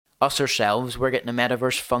us ourselves, we're getting a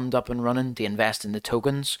metaverse fund up and running to invest in the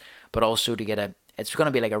tokens, but also to get it's going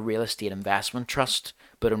to be like a real estate investment trust,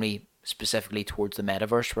 but only specifically towards the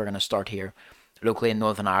metaverse. We're going to start here locally in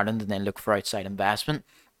Northern Ireland and then look for outside investment.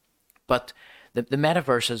 But the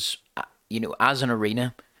metaverse is, as an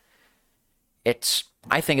arena,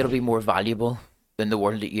 I think it'll be more valuable than the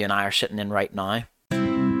world that you and I are sitting in right now.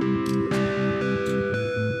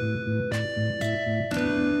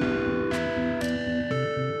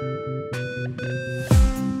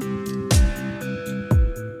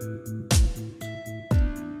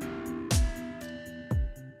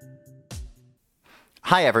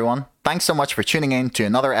 Hi everyone, thanks so much for tuning in to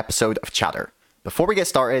another episode of Chatter. Before we get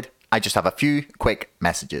started, I just have a few quick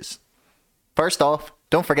messages. First off,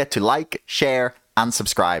 don't forget to like, share, and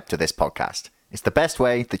subscribe to this podcast. It's the best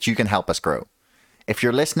way that you can help us grow. If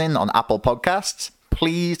you're listening on Apple Podcasts,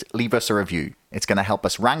 please leave us a review. It's going to help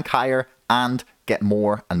us rank higher and get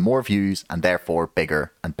more and more views and therefore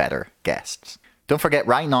bigger and better guests. Don't forget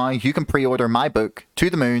right now you can pre-order my book, To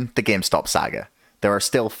the Moon, The GameStop Saga. There are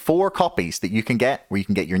still 4 copies that you can get where you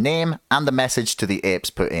can get your name and the message to the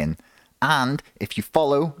apes put in. And if you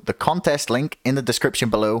follow the contest link in the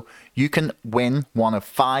description below, you can win one of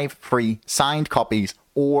 5 free signed copies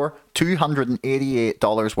or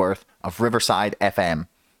 $288 worth of Riverside FM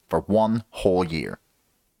for 1 whole year.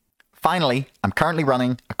 Finally, I'm currently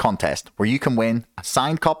running a contest where you can win a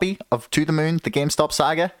signed copy of To the Moon, The GameStop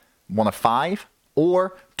Saga, one of 5,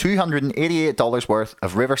 or $288 worth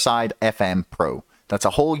of Riverside FM Pro. That's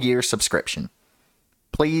a whole year subscription.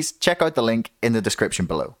 Please check out the link in the description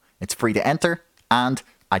below. It's free to enter, and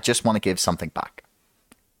I just want to give something back.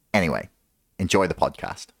 Anyway, enjoy the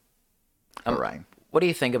podcast. All right. What do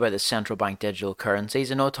you think about the central bank digital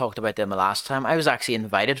currencies? I know I talked about them the last time. I was actually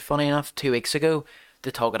invited, funny enough, 2 weeks ago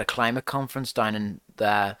to talk at a climate conference down in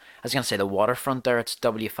the waterfront there. It's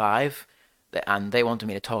W5. And they wanted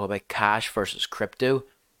me to talk about cash versus crypto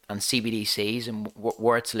and CBDCs and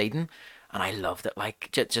where it's leading. And I loved it. Like,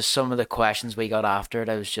 just some of the questions we got after it,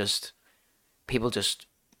 I was just...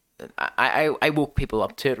 I woke people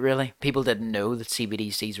up to it, really. People didn't know that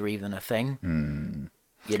CBDCs were even a thing.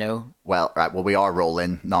 You know? Well, right. Well, we are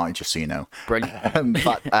rolling now, just so you know. Brilliant.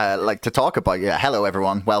 But to talk about, hello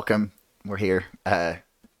everyone, welcome. We're here to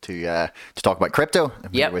talk about crypto.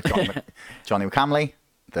 Yep. With Johnny McCamley,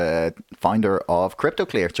 the founder of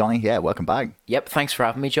CryptoClear. Johnny, welcome back. Yep, thanks for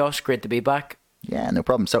having me, Josh. Great to be back. Yeah, no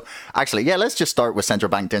problem. So, actually, let's just start with central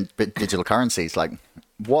bank digital currencies. Like,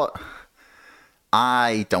 what?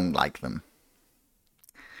 I don't like them.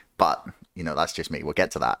 But, that's just me. We'll get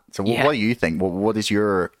to that. So, what do you think? What is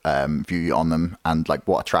your view on them? And, like,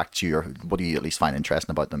 what attracts you, or what do you at least find interesting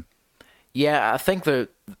about them? Yeah, I think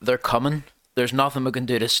they're coming. There's nothing we can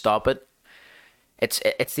do to stop it. It's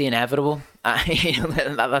the inevitable.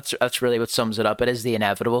 That's really what sums it up. It is the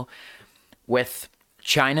inevitable. With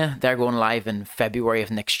China, they're going live in February of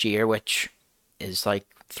next year, which is like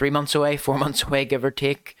 3 months away, 4 months away, give or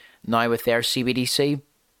take, now with their CBDC.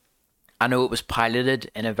 I know it was piloted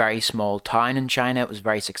in a very small town in China. It was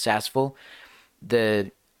very successful.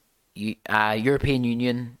 The European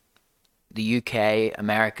Union, the UK,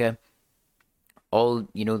 America, all,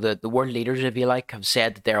 the world leaders, if you like, have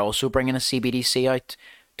said that they're also bringing a CBDC out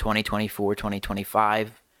 2024,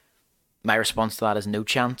 2025. My response to that is no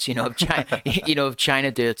chance. If China, if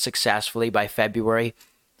China do it successfully by February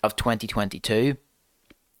of 2022,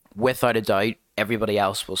 without a doubt, everybody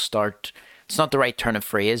else will start. It's not the right turn of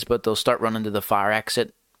phrase, but they'll start running to the fire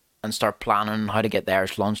exit and start planning how to get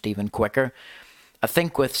theirs launched even quicker. I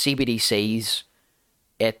think with CBDCs,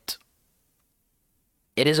 it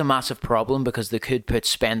is a massive problem because they could put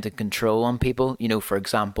spend and control on people. For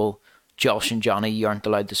example, Josh and Johnny, you aren't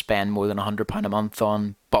allowed to spend more than £100 a month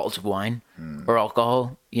on bottles of wine or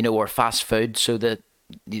alcohol, or fast food, so that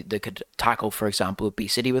they could tackle, for example,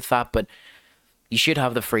 obesity with that. But you should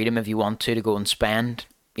have the freedom, if you want to go and spend,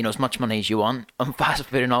 as much money as you want on fast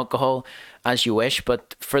food and alcohol as you wish.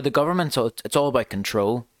 But for the government, so it's all about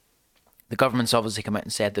control. The government's obviously come out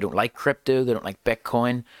and said they don't like crypto, they don't like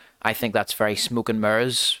Bitcoin. I think that's very smoke and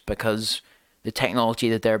mirrors, because the technology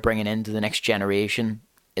that they're bringing into the next generation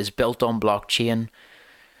is built on blockchain,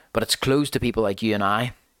 but it's closed to people like you and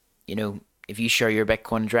I. If you share your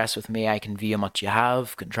Bitcoin address with me, I can view how much you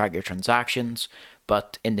have, can track your transactions,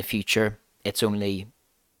 but in the future, it's only,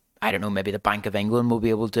 I don't know, maybe the Bank of England will be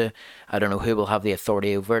able to, I don't know who will have the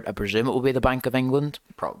authority over it. I presume it will be the Bank of England.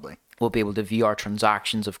 Probably. We'll be able to view our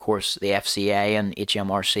transactions. Of course, the FCA and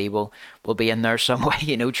HMRC will be in there some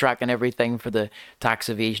way, tracking everything for the tax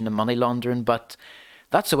evasion and money laundering. But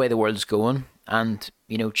that's the way the world's going. And,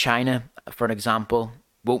 China, for an example,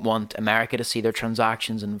 won't want America to see their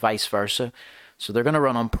transactions and vice versa. So they're going to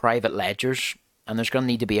run on private ledgers, and there's going to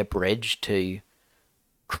need to be a bridge to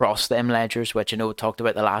cross them ledgers, which I know we talked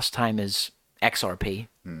about the last time is XRP.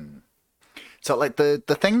 So like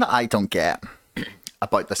the thing that I don't get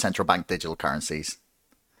about the central bank digital currencies,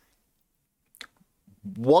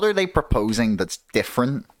 what are they proposing that's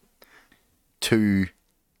different to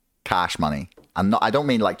cash money? And I don't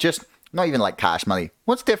mean like just not even like cash money.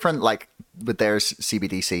 What's different like with their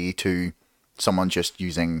CBDC to someone just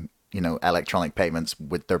using, electronic payments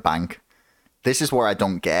with their bank? This is where I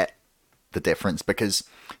don't get the difference, because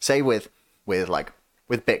say with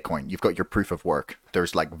Bitcoin, you've got your proof of work.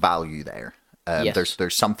 There's like value there. Yes.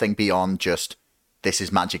 There's something beyond just this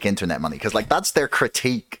is magic internet money, because like that's their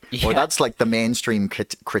critique, or that's like the mainstream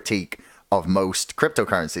critique of most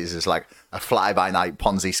cryptocurrencies, is like a fly-by-night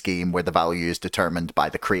Ponzi scheme where the value is determined by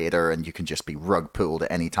the creator and you can just be rug pulled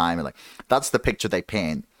at any time. And like that's the picture they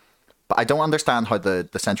paint. But I don't understand how the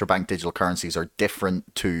central bank digital currencies are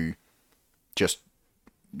different to just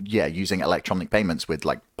using electronic payments with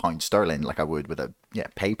like pound sterling, like I would with a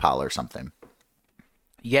PayPal or something.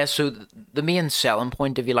 Yeah, so the main selling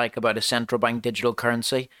point, if you like, about a central bank digital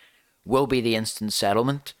currency will be the instant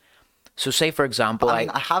settlement. So say, for example, I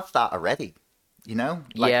have that already,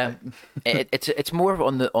 Like, it's more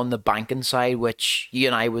on the banking side, which you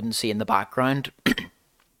and I wouldn't see in the background.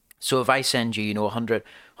 So if I send you,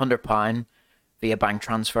 £100 via bank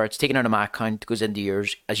transfer, it's taken out of my account, goes into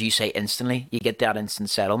yours, as you say, instantly. You get that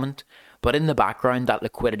instant settlement. But in the background, that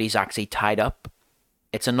liquidity is actually tied up.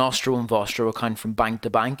 It's a nostro and vostro account from bank to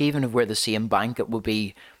bank. Even if we're the same bank, it will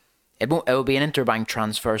be an interbank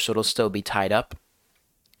transfer, so it'll still be tied up.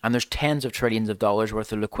 And there's tens of trillions of dollars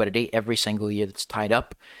worth of liquidity every single year that's tied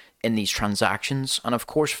up in these transactions. And of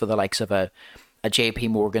course, for the likes of a JP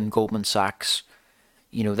Morgan, Goldman Sachs,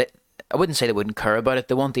 that I wouldn't say they wouldn't care about it.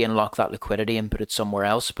 They want to unlock that liquidity and put it somewhere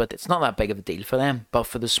else, but it's not that big of a deal for them. But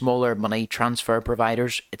for the smaller money transfer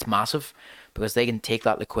providers, it's massive, because they can take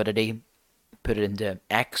that liquidity, put it into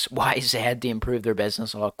X, Y, Z to improve their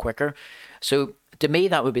business a lot quicker. So to me,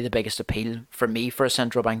 that would be the biggest appeal for me for a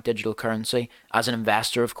central bank digital currency. As an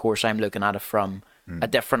investor, of course, I'm looking at it from a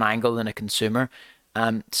different angle than a consumer.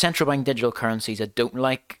 Central bank digital currencies I don't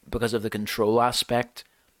like because of the control aspect.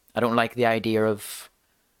 I don't like the idea of,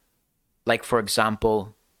 like, for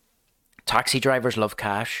example, taxi drivers love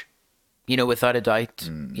cash. Without a doubt,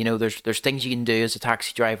 there's things you can do as a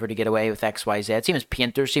taxi driver to get away with X, Y, Z. Same as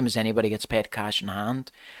painters, same as anybody gets paid cash in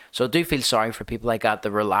hand. So I do feel sorry for people like that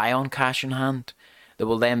rely on cash in hand, that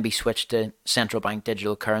will then be switched to central bank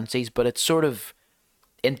digital currencies. But it's sort of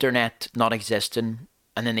internet not existing,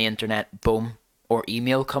 and then the internet boom, or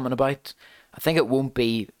email coming about. I think it won't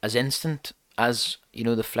be as instant as,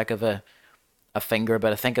 the flick of a finger,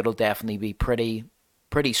 but I think it'll definitely be pretty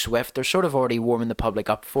swift. They're sort of already warming the public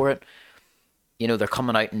up for it. They're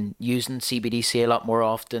coming out and using CBDC a lot more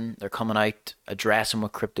often. They're coming out addressing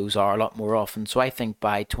what cryptos are a lot more often. So I think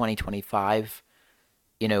by 2025,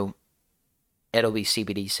 it'll be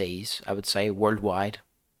CBDCs, I would say, worldwide.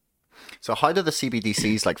 So how do the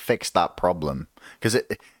CBDCs like fix that problem? Because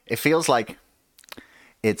it feels like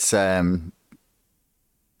it's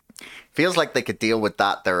feels like they could deal with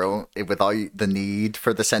that their own without the need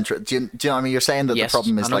for the central. Do you know what I mean? You're saying that Yes, the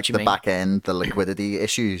problem is like the mean. back end, the liquidity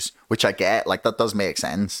issues, which I get. Like that does make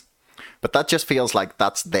sense, but that just feels like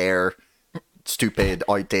that's their stupid,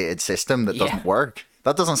 outdated system that doesn't work.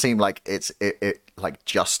 That doesn't seem like it like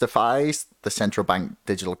justifies the central bank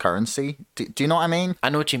digital currency. Do you know what I mean? I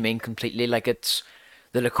know what you mean completely. Like, it's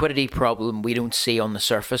the liquidity problem we don't see on the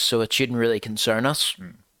surface, so it shouldn't really concern us.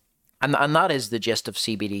 And that is the gist of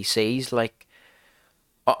CBDCs. Like,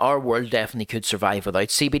 our world definitely could survive without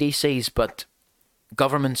CBDCs, but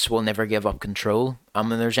governments will never give up control. And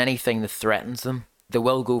when there's anything that threatens them, they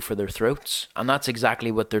will go for their throats. And that's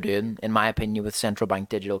exactly what they're doing, in my opinion, with central bank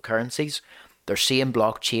digital currencies. They're seeing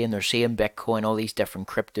blockchain, they're seeing Bitcoin, all these different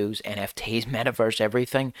cryptos, NFTs, metaverse,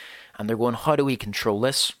 everything. And they're going, how do we control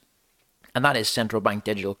this? And that is central bank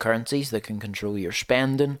digital currencies that can control your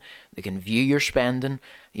spending. They can view your spending.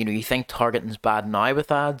 You think targeting's bad now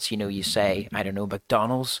with ads. You say, I don't know,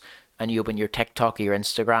 McDonald's, and you open your TikTok or your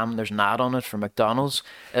Instagram, there's an ad on it for McDonald's.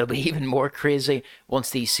 It'll be even more crazy once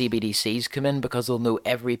these CBDCs come in, because they'll know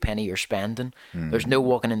every penny you're spending. There's no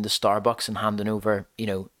walking into Starbucks and handing over,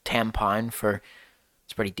 £10 for...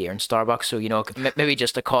 It's pretty dear in Starbucks, so maybe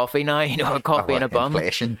just a coffee now, a coffee and a bun.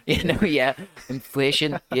 Inflation.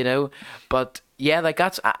 Inflation. But yeah, like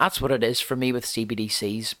that's what it is for me with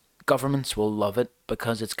CBDCs. Governments will love it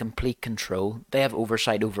because it's complete control. They have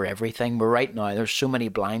oversight over everything. But right now, there's so many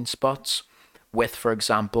blind spots with, for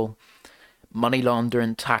example, money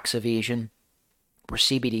laundering, tax evasion, where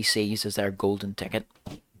CBDCs is their golden ticket.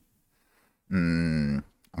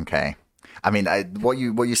 Okay. I mean, what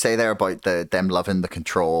you say there about them loving the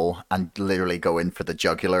control and literally going for the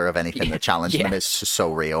jugular of anything that challenges them is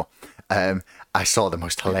so real. I saw the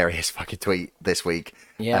most hilarious fucking tweet this week.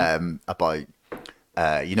 About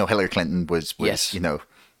Hillary Clinton was Yes.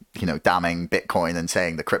 damning Bitcoin and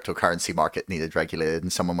saying the cryptocurrency market needed regulated,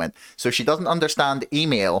 and someone went, so she doesn't understand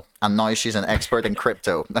email and now she's an expert in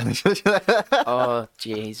crypto. Oh,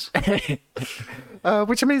 jeez.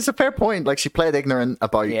 Which I mean is a fair point. Like, she played ignorant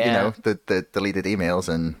about the deleted emails,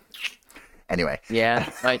 and anyway.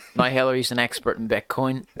 Yeah, now Hillary's an expert in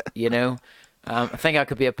Bitcoin, I think that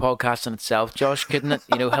could be a podcast in itself, Josh, couldn't it?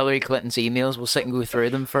 Hillary Clinton's emails, we'll sit and go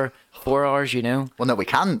through them for 4 hours, Well, no, we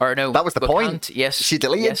can. Or no, that was the point. Can't. Yes. She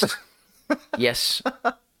deleted. Yes.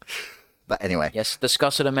 But anyway. Yes,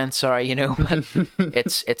 discuss it, I meant, sorry, but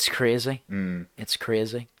it's crazy. It's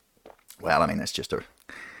crazy. Well, I mean, it's just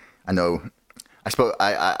I know,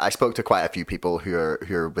 I spoke to quite a few people who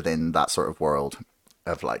are within that sort of world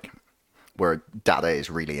of like, where data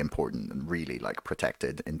is really important and really like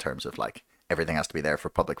protected in terms of like, everything has to be there for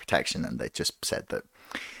public protection, and they just said that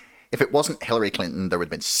if it wasn't Hillary Clinton, there would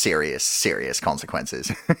have been serious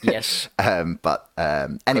consequences. Yes. But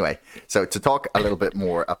anyway, so to talk a little bit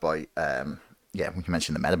more about, we can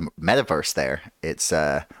mention the metaverse there. It's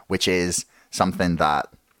which is something that,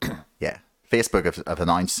 Facebook have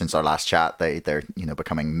announced since our last chat. They're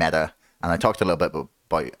becoming Meta, and I talked a little bit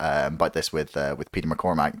about this with Peter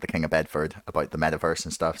McCormack, the King of Bedford, about the metaverse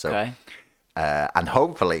and stuff. So. Okay. And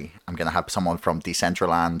hopefully I'm going to have someone from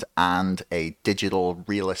Decentraland and a digital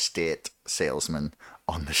real estate salesman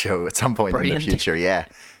on the show at some point in the future. Yeah.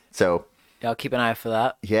 So I'll keep an eye for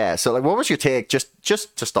that. Yeah. So like, what was your take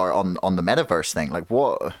just to start on the metaverse thing? Like,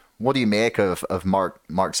 what do you make of Mark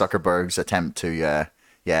Zuckerberg's attempt to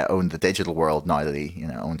own the digital world now that he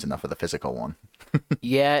owns enough of the physical one?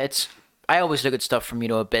 I always look at stuff from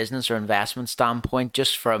a business or investment standpoint.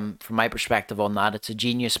 Just from my perspective on that, it's a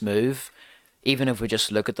genius move. Even if we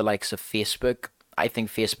just look at the likes of Facebook, I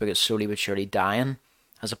think Facebook is slowly but surely dying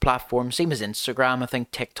as a platform. Same as Instagram. I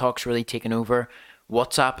think TikTok's really taken over.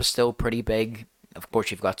 WhatsApp is still pretty big. Of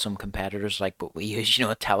course, you've got some competitors like what we use,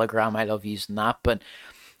 Telegram. I love using that. But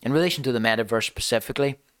in relation to the metaverse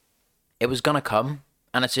specifically, it was going to come.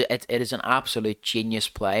 And it is an absolute genius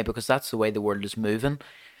play, because that's the way the world is moving.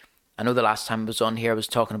 I know the last time I was on here, I was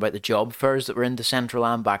talking about the job fairs that were in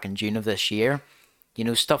Decentraland back in June of this year.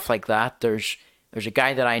 Stuff like that. There's a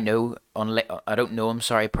guy that I know I don't know him,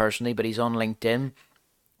 sorry, personally, but he's on LinkedIn,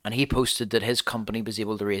 and he posted that his company was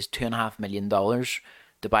able to raise $2.5 million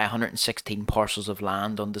to buy 116 parcels of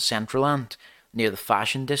land on Decentraland near the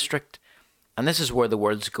fashion district. And this is where the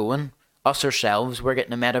world's going. Us ourselves, we're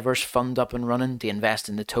getting a metaverse fund up and running to invest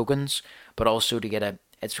in the tokens, but also to get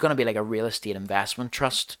it's going to be like a real estate investment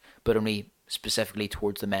trust, but only specifically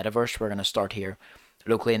towards the metaverse. We're going to start here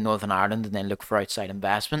locally in Northern Ireland and then look for outside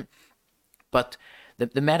investment. But the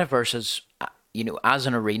metaverse is, as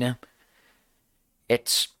an arena,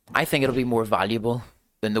 I think it'll be more valuable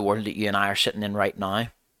than the world that you and I are sitting in right now,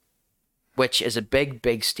 which is a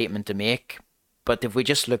big statement to make. But if we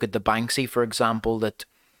just look at the Banksy, for example, that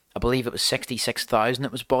I believe it was 66,000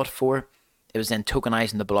 it was bought for. It was then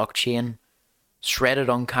tokenized in the blockchain, shredded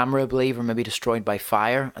on camera, I believe, or maybe destroyed by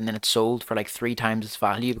fire, and then it's sold for like 3 times its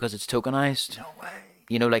value because it's tokenized. No way.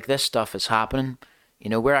 Like this stuff is happening.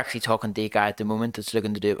 We're actually talking to a guy at the moment that's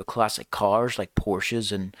looking to do it with classic cars like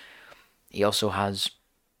Porsches, and he also has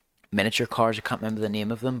miniature cars. I can't remember the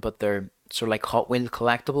name of them, but they're sort of like Hot Wheels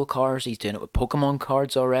collectible cars. He's doing it with Pokemon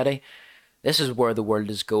cards already. This is where the world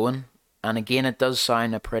is going. And again, it does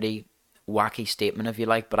sound a pretty wacky statement, if you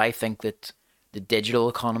like, but I think that the digital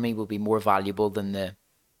economy will be more valuable than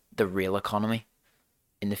the real economy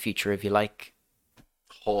in the future, if you like.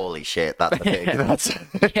 Holy shit, that's a big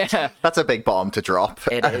Yeah. That's a big bomb to drop.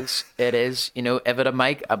 It is. If it had a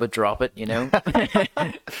mic, I would drop it,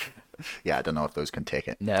 Yeah, I don't know if those can take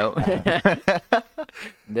it. No.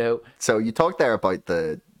 No. So you talked there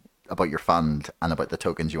about your fund and about the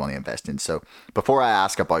tokens you want to invest in. So before I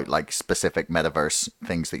ask about like specific metaverse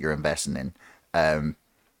things that you're investing in,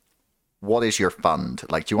 what is your fund?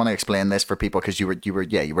 Like, do you want to explain this for people? Because you were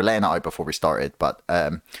laying it out before we started. But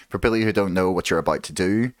for people who don't know what you're about to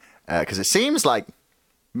do, because it seems like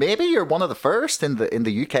maybe you're one of the first in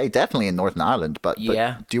the UK, definitely in Northern Ireland. But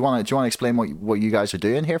yeah, do you want to explain what you guys are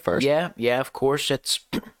doing here first? Yeah, of course. It's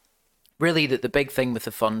really the big thing with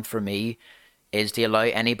the fund for me is to allow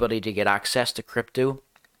anybody to get access to crypto.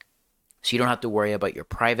 So you don't have to worry about your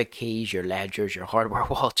private keys, your ledgers, your hardware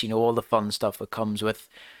wallets, all the fun stuff that comes with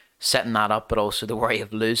setting that up, but also the worry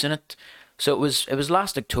of losing it. So it was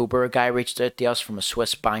last October. A guy reached out to us from a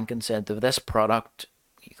Swiss bank and said, "With this product,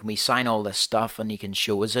 can we sign all this stuff and you can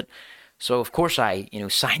show us it?" So of course I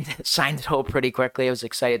signed it all pretty quickly. I was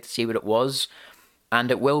excited to see what it was, and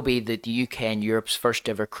it will be the UK and Europe's first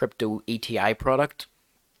ever crypto ETI product,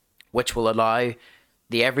 which will allow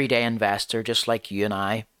the everyday investor, just like you and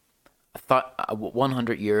I thought,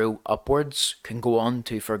 €100 upwards can go on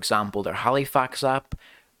to, for example, their Halifax app,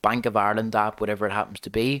 Bank of Ireland app, whatever it happens to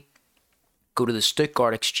be, go to the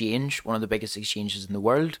Stuttgart Exchange, one of the biggest exchanges in the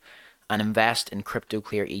world, and invest in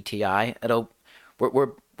CryptoClear ETI.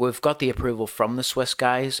 We've got the approval from the Swiss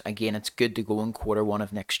guys. Again, it's good to go in quarter 1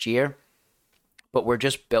 of next year, but we're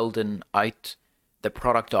just building out the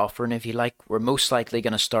product offering, if you like. We're most likely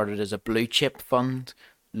going to start it as a blue chip fund,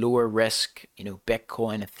 lower risk,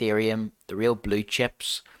 Bitcoin, Ethereum, the real blue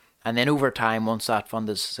chips. And then over time, once that fund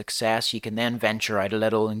is a success, you can then venture out a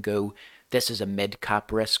little and go, this is a mid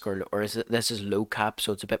cap risk, or this is low cap,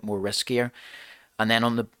 so it's a bit more riskier. And then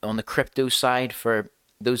on the crypto side, for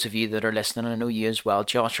those of you that are listening, I know you as well,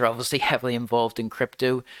 Josh, are obviously heavily involved in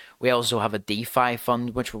crypto. We also have a DeFi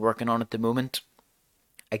fund, which we're working on at the moment.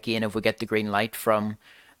 Again, if we get the green light from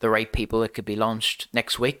the right people, it could be launched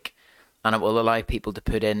next week, and it will allow people to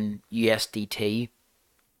put in USDT,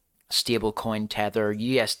 stablecoin, Tether,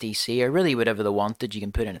 USDC, or really whatever they wanted. You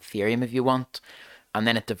can put in Ethereum if you want, and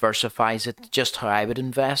then it diversifies it, just how I would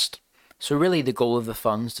invest. So really the goal of the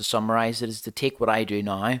funds, to summarize it, is to take what I do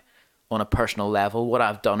now on a personal level, what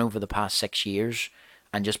I've done over the past 6 years,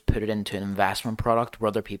 and just put it into an investment product where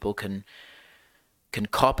other people can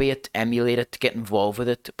copy it, emulate it, get involved with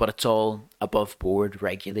it, but it's all above board,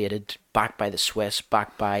 regulated, backed by the Swiss,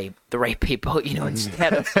 backed by the right people,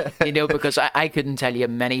 instead of, because I couldn't tell you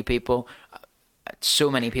many people,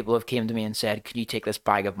 so many people have came to me and said, "Can you take this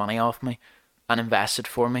bag of money off me and invest it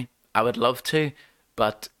for me?" I would love to,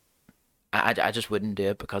 but I just wouldn't do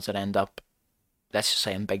it, because I'd end up, let's just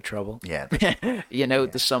say, in big trouble. Yeah.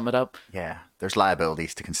 To sum it up. Yeah. There's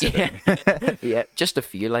liabilities to consider. Yeah, just a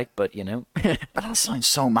few, but But that sounds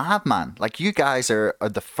so mad, man. Like, you guys are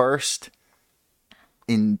the first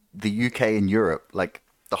in the UK and Europe, like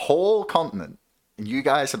the whole continent, and you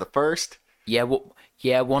guys are the first. Yeah,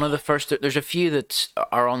 one of the first. There's a few that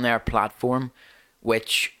are on their platform,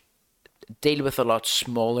 which deal with a lot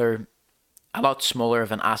smaller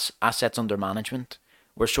of an assets under management.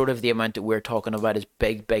 Where sort of the amount that we're talking about is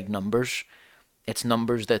big numbers. It's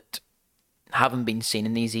numbers that haven't been seen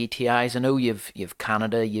in these ETIs. I know you've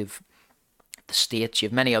Canada, you've the States,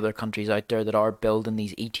 you've many other countries out there that are building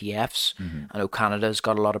these ETFs. Mm-hmm. I know Canada's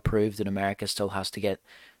got a lot approved, and America still has to get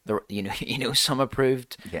some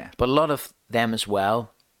approved. Yeah. But a lot of them as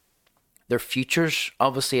well, they're futures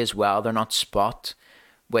obviously as well. They're not spot,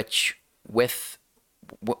 which with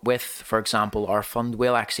for example our fund,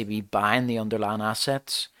 we'll actually be buying the underlying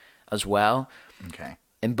assets as well. Okay.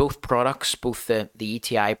 In both products, both the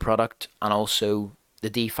ETI product and also the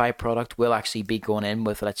DeFi product, we'll actually be going in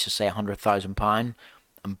with, let's just say, £100,000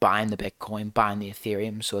 and buying the Bitcoin, buying the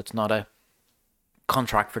Ethereum. So it's not a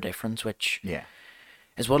contract for difference, which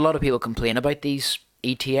is what a lot of people complain about these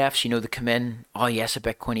ETFs. They come in, oh yes, a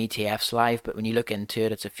Bitcoin ETF's live, but when you look into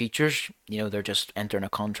it, it's a futures. They're just entering a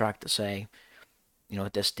contract to say,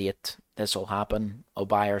 at this date, this will happen, I'll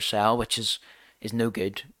buy or sell, which is no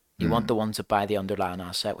good. You want the ones that buy the underlying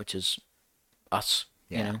asset, which is us,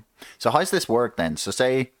 So how's this work then? So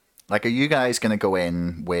say, are you guys going to go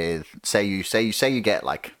in with, say you get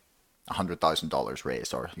like $100,000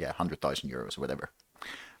 raised, or 100,000 euros or whatever.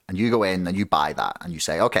 And you go in and you buy that and you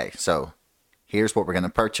say, okay, so here's what we're going to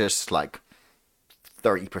purchase, like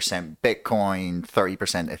 30% Bitcoin,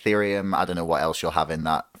 30% Ethereum. I don't know what else you'll have in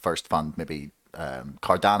that first fund, maybe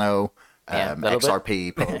Cardano,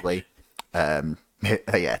 XRP probably.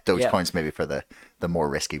 Dogecoin's maybe for the more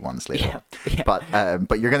risky ones later. Yeah.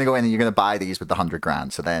 But you're gonna go in and you're gonna buy these with the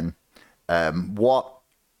 $100,000. So then,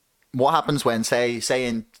 what happens when say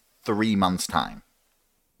in 3 months' time,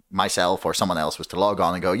 myself or someone else was to log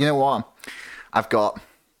on and go, you know what, I've got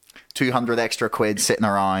 200 extra quid sitting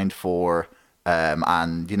around for, and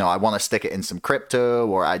I want to stick it in some crypto,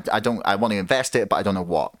 or I want to invest it, but I don't know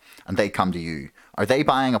what. And they come to you. Are they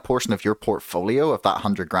buying a portion of your portfolio of that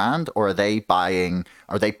 $100,000, or are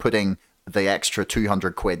they putting the extra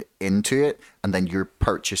 200 quid into it, and then you're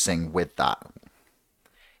purchasing with that?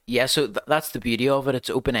 Yeah, so that's the beauty of it. It's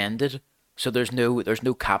open ended, so there's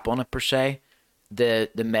no cap on it per se. The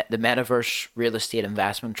Metaverse Real Estate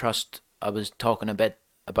Investment Trust I was talking a bit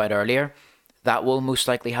about earlier, that will most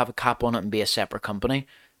likely have a cap on it and be a separate company.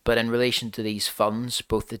 But in relation to these funds,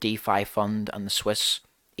 both the DeFi fund and the Swiss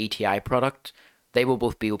ETI product, they will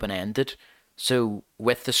both be open-ended. So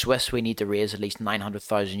with the Swiss, we need to raise at least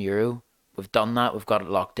 €900,000. We've done that. We've got it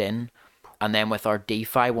locked in. And then with our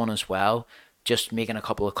DeFi one as well, just making a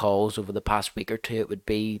couple of calls over the past week or two, it would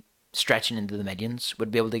be stretching into the millions.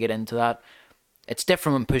 Would be able to get into that. It's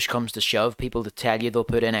different when push comes to shove. People to tell you they'll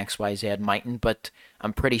put in X, Y, Z mightn't, but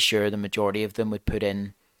I'm pretty sure the majority of them would put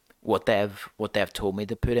in what they've told me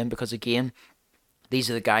to put in, because again, these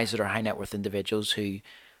are the guys that are high net worth individuals who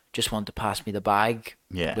just want to pass me the bag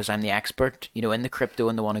because I'm the expert, in the crypto,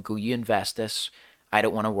 and they want to go, you invest this. I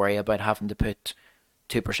don't want to worry about having to put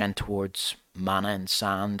 2% towards mana and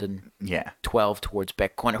sand and 12 towards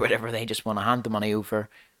Bitcoin or whatever. They just want to hand the money over.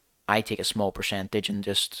 I take a small percentage and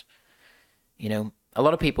just, a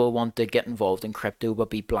lot of people want to get involved in crypto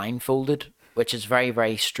but be blindfolded, which is very,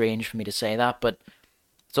 very strange for me to say that, but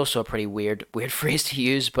it's also a pretty weird phrase to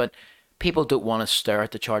use. But people don't want to stare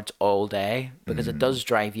at the charts all day because it does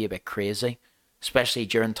drive you a bit crazy, especially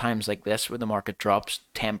during times like this where the market drops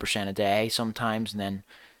 10% a day sometimes, and then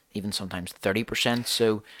even sometimes 30%.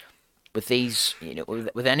 So with these,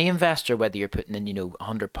 with any investor, whether you're putting in,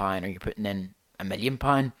 £100 or you're putting in £1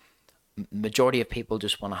 million, majority of people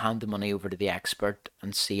just want to hand the money over to the expert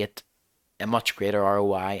and see it a much greater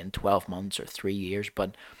ROI in 12 months or 3 years.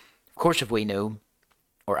 But of course, as we know,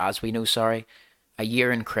 a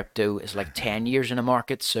year in crypto is like 10 years in a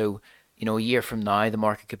market. So, a year from now, the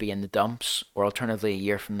market could be in the dumps, or alternatively, a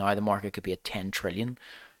year from now, the market could be at 10 trillion.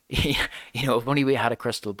 If only we had a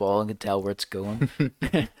crystal ball and could tell where it's going.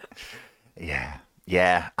 Yeah.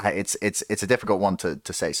 It's a difficult one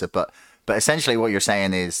to say. So, but essentially, what you're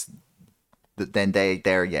saying is that then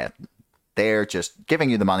they're just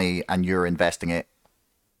giving you the money and you're investing it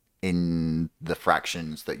in the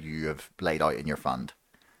fractions that you have laid out in your fund.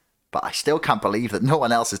 But I still can't believe that no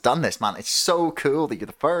one else has done this, man. It's so cool that you're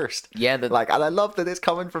the first. Yeah. And I love that it's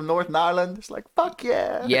coming from Northern Ireland. It's like, fuck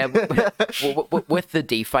yeah. Yeah. With the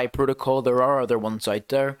DeFi protocol, there are other ones out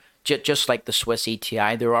there. Just like the Swiss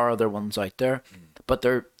ETI, there are other ones out there. But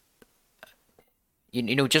they're,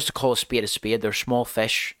 just to call a spade, they're small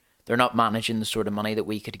fish. They're not managing the sort of money that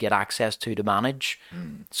we could get access to manage.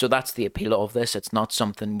 So that's the appeal of this. It's not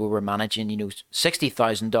something where we're managing,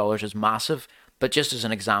 $60,000 is massive. But just as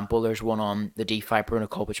an example, there's one on the DeFi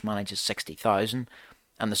protocol which manages 60,000,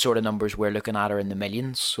 and the sort of numbers we're looking at are in the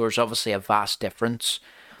millions. So there's obviously a vast difference,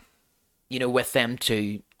 with them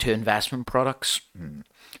to investment products.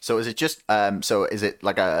 So is it just is it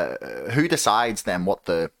like who decides then what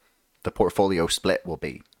the portfolio split will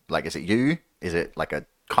be? Like, is it you? Is it like a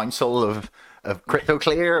council of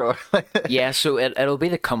CryptoClear? Or Yeah, so it'll be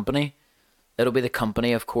the company. It'll be the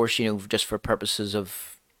company, of course, just for purposes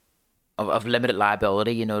of limited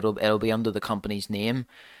liability, it'll be under the company's name.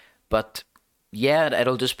 But yeah,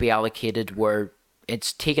 it'll just be allocated where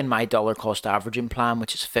it's taken my dollar cost averaging plan,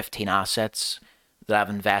 which is 15 assets that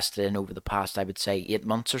I've invested in over the past, I would say, 8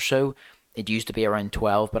 months or so. It used to be around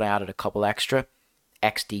 12, but I added a couple extra.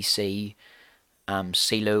 XDC,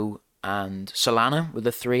 CeeLo, and Solana were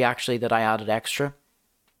the 3 actually that I added extra.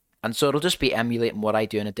 And so it'll just be emulating what I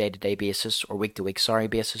do on a day-to-day basis, or week-to-week,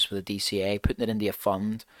 basis with a DCA, putting it into a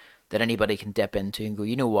fund that anybody can dip into and go,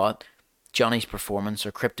 you know what, Johnny's performance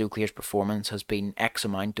or CryptoClear's performance has been X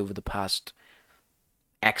amount over the past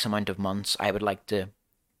X amount of months. I would like to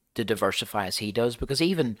diversify as he does, because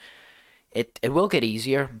even it will get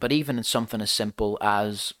easier, but even in something as simple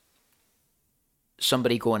as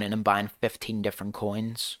somebody going in and buying 15 different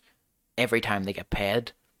coins every time they get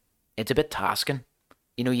paid, it's a bit tasking.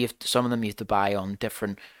 Some of them you have to buy on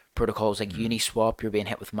different protocols like Uniswap. You're being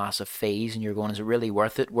hit with massive fees, and you're going, is it really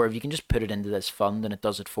worth it? Where if you can just put it into this fund and it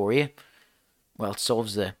does it for you, well, it's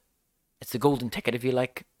the golden ticket, if you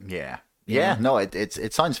like. Yeah, no,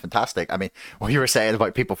 it sounds fantastic. I mean, what you were saying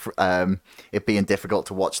about people, it being difficult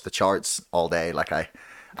to watch the charts all day, like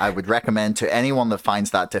I would recommend to anyone that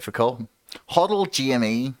finds that difficult, hodl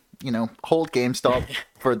GME, hold GameStop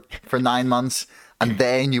for 9 months, and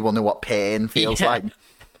then you will know what pain feels like.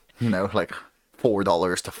 Like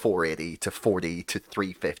 $4 to $4.80 to $40 to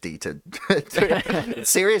 $3.50 to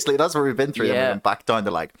seriously, that's what we've been through. Then we went back down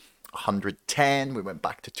to like 110, we went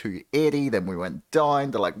back to 280, then we went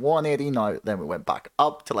down to like 180, now then we went back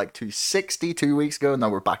up to like 260 2 weeks ago, now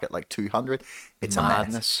we're back at like 200. It's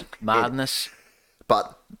madness.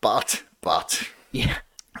 But yeah,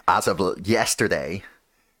 as of yesterday,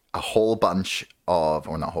 like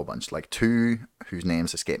 2 whose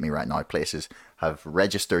names escape me right now, places have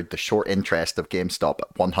registered the short interest of GameStop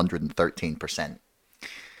at 113%.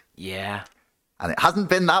 Yeah. And it hasn't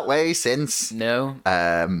been that way since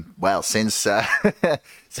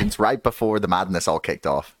since right before the madness all kicked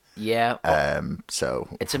off. Yeah. So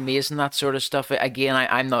It's amazing, that sort of stuff. Again,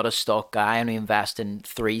 I'm not a stock guy. I only invest in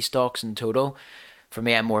 3 stocks in total. For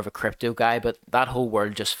me, I'm more of a crypto guy, but that whole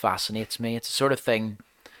world just fascinates me. It's the sort of thing.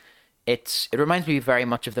 It reminds me very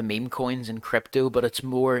much of the meme coins in crypto, but it's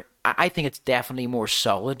more. I think it's definitely more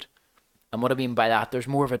solid. And what I mean by that, there's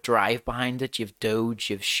more of a drive behind it. You have Doge,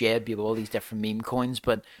 you have SHIB, you have all these different meme coins,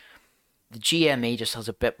 but the GME just has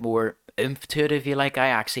a bit more oomph to it, if you like. I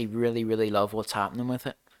actually really, really love what's happening with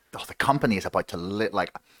it. oh, the company is about to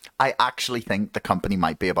like. I actually think the company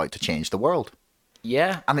might be about to change the world.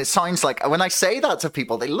 Yeah. And it sounds like when I say that to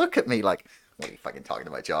people, they look at me like, "What are you fucking talking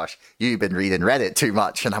about, Josh? You've been reading Reddit too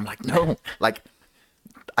much." And I'm like, "No, like,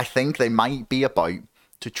 I think they might be about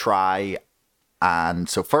to try." And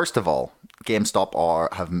so, first of all,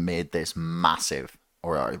 GameStop have made this massive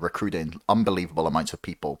or are recruiting unbelievable amounts of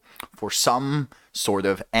people for some sort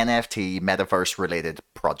of NFT metaverse related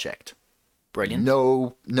project. Brilliant.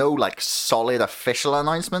 No, like solid official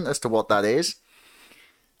announcement as to what that is,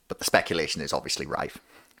 but the speculation is obviously rife.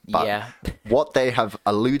 But Yeah. what they have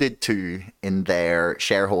alluded to in their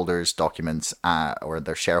shareholders' documents, or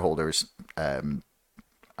their shareholders, I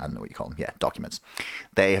don't know what you call them, yeah, documents,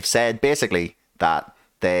 they have said basically that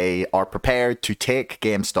they are prepared to take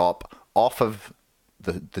GameStop off of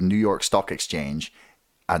the New York Stock Exchange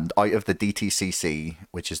and out of the DTCC,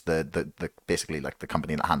 which is the basically like the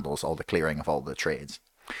company that handles all the clearing of all the trades.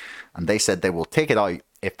 And they said they will take it out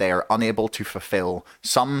if they are unable to fulfill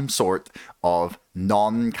some sort of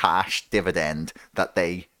non-cash dividend that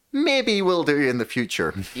they maybe will do in the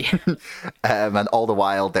future. Yeah. And all the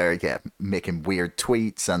while they're making weird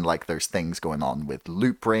tweets, and like there's things going on with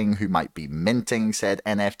Loopring who might be minting said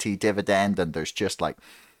NFT dividend, and there's just like,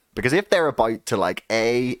 because if they're about to like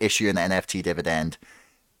issue an NFT dividend,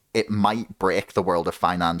 it might break the world of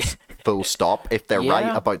finance full stop if they're Yeah.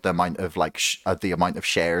 right about the amount of like the amount of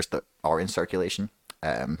shares that are in circulation.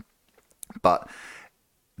 But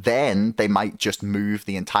then they might just move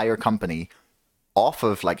the entire company off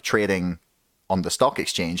of like trading on the stock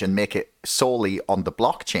exchange and make it solely on the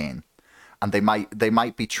blockchain. And they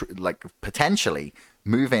might be like potentially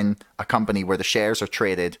moving a company where the shares are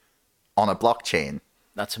traded on a blockchain.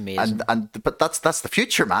 That's amazing. But that's the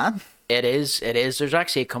future, man. It is. It is. There's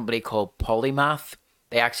actually a company called Polymath.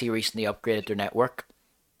 They actually recently upgraded their network.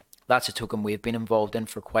 That's a token we've been involved in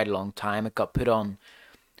for quite a long time. It got put on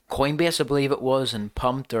Coinbase, I believe it was, and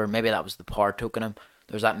pumped, or maybe that was the par token.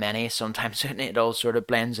 There's that many. Sometimes it all sort of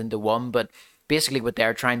blends into one. But basically what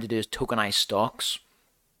they're trying to do is tokenize stocks.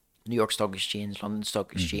 New York Stock Exchange, London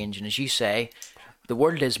Stock Exchange. And as you say, the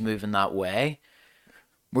world is moving that way,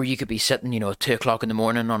 where you could be sitting, at 2 o'clock in the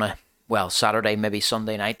morning on a, Saturday, maybe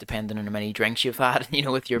Sunday night, depending on how many drinks you've had,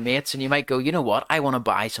 with your mates, and you might go, you know what, I want to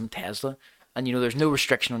buy some Tesla. And, there's no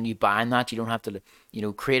restriction on you buying that. You don't have to,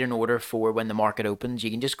 create an order for when the market opens.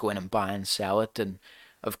 You can just go in and buy and sell it. And,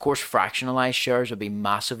 of course, fractionalized shares have been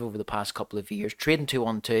massive over the past couple of years. Trading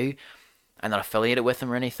 212, I'm not affiliated with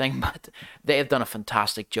them or anything, but they have done a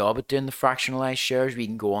fantastic job at doing the fractionalized shares, where you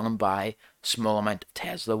can go on and buy a small amount of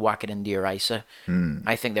Tesla, whack it into your ISA.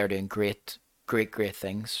 I think they're doing great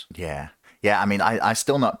things. Yeah. I mean, I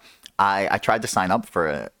still not. I tried to sign up for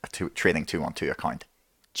a trading 212 account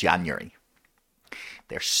January.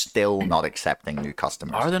 They're still not accepting new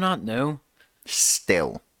customers. Are they not? No.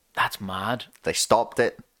 Still. That's mad. They stopped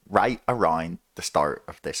it right around the start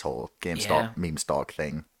of this whole GameStop meme stock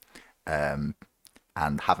thing. And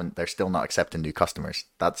they're still not accepting new customers.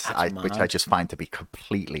 Which I just find to be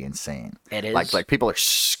completely insane. It is. Like people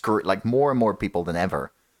are like more and more people than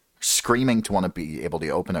ever screaming to want to be able to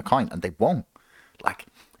open an account, and they won't. Like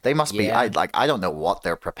they must be. I don't know what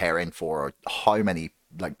they're preparing for, or how many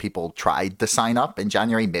like people tried to sign up in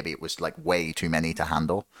January. Maybe it was like way too many to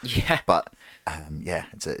handle. Yeah. But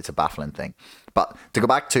it's a baffling thing. But to go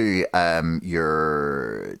back to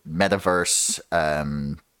your metaverse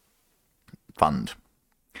fund.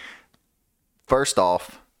 First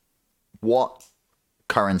off, what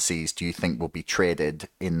currencies do you think will be traded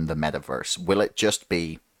in the metaverse? Will it just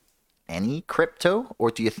be any crypto,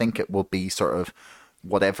 or do you think it will be sort of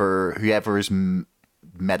whoever's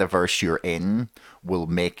metaverse you're in will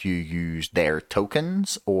make you use their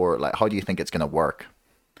tokens, or like how do you think it's going to work?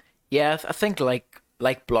 Yeah, I think like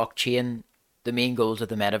blockchain, the main goals of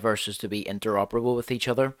the metaverse is to be interoperable with each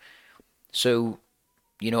other. So,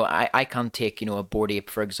 I can take, a Bored Ape,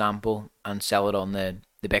 for example, and sell it on the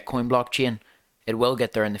Bitcoin blockchain. It will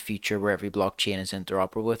get there in the future where every blockchain is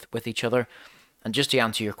interoperable with each other. And just to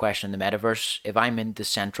answer your question in the metaverse, if I'm in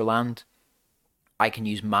Decentraland, I can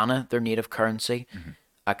use Mana, their native currency. Mm-hmm.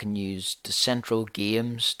 I can use Decentral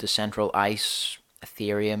Games, Decentral Ice,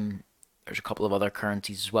 Ethereum. There's a couple of other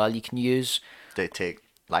currencies as well you can use. Do they take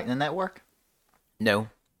Lightning Network? No,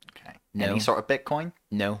 Okay. No. Any sort of Bitcoin?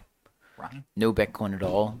 no. Right. No Bitcoin at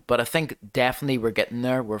all. But I think definitely we're getting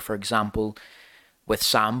there where, for example, with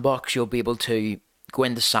Sandbox, you'll be able to go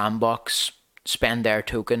into Sandbox, spend their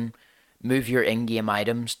token, move your in-game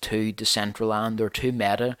items to Decentraland or to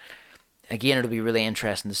Meta. Again, it'll be really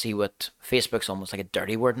interesting to see what Facebook's almost like a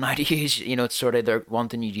dirty word now to use. You know, it's sort of they're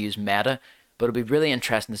wanting you to use Meta, but it'll be really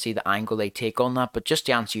interesting to see the angle they take on that. But just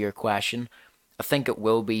to answer your question, I think it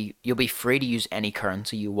will be, you'll be free to use any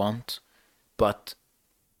currency you want, but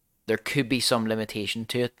there could be some limitation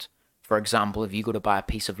to it. For example, if you go to buy a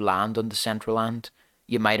piece of land on Decentraland,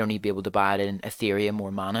 you might only be able to buy it in Ethereum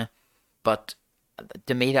or Mana. But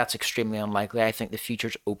to me, that's extremely unlikely. I think the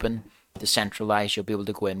future's open, decentralized. You'll be able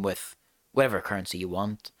to go in with whatever currency you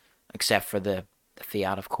want, except for the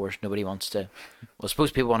fiat, of course. Nobody wants to. Well, I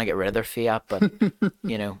suppose people want to get rid of their fiat, but,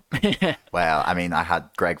 you know. Well, I mean, I had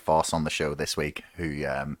Greg Foss on the show this week who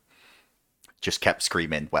just kept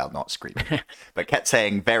screaming, well, not screaming, but kept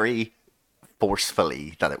saying very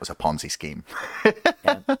forcefully that it was a Ponzi scheme.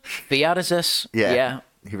 Yeah. Fiat is this? Yeah. Yeah.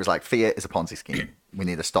 He was like, fiat is a Ponzi scheme. We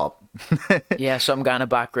need to stop. Yeah, some guy in a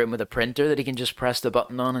back room with a printer that he can just press the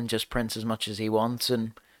button on and just prints as much as he wants,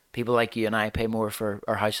 and people like you and I pay more for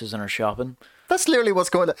our houses and our shopping. That's literally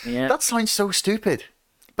what's going on. Yeah. That sounds so stupid.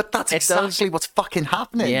 But that's exactly what's fucking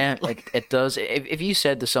happening. Yeah, Like, it does. If you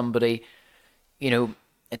said to somebody, you know,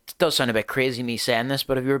 it does sound a bit crazy me saying this,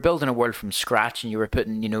 but if you were building a world from scratch and you were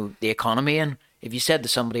putting, you know, the economy in, if you said to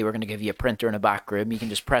somebody, we're going to give you a printer in a back room, you can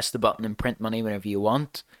just press the button and print money whenever you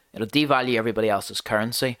want. It'll devalue everybody else's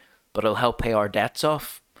currency, but it'll help pay our debts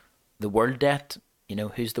off. The world debt, you know,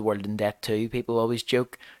 who's the world in debt to? People always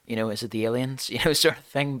joke, you know, is it the aliens? You know, sort of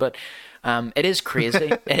thing. But it is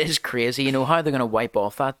crazy. It is crazy. You know, how they're going to wipe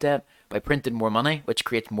off that debt? By printing more money, which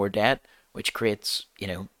creates more debt, which creates, you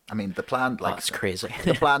know, I mean, the plan, like, it's crazy.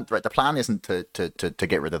 the plan isn't to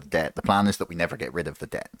get rid of the debt. The plan is that we never get rid of the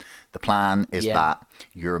debt. The plan is that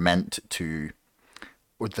you're meant to,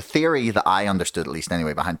 or the theory that I understood, at least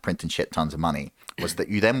anyway, behind printing shit tons of money, was that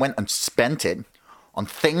you then went and spent it on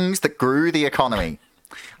things that grew the economy.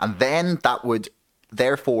 And then that would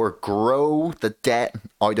therefore grow the debt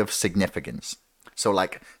out of significance. So,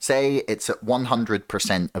 like, say it's at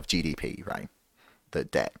 100% of GDP, right? The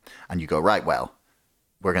debt. And you go, right, well,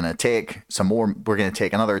 we're going to take some more, we're going to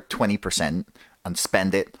take another 20% and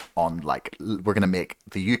spend it on, like, we're going to make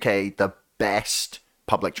the UK the best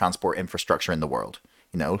public transport infrastructure in the world.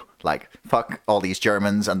 You know, like, fuck all these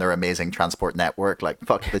Germans and their amazing transport network. Like,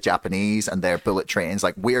 fuck the Japanese and their bullet trains.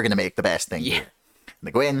 Like, we're going to make the best thing. Yeah. And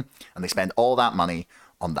they go in and they spend all that money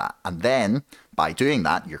on that. And then by doing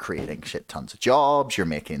that, you're creating shit tons of jobs. You're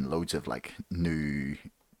making loads of, like, new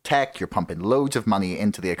tech. You're pumping loads of money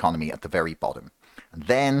into the economy at the very bottom. And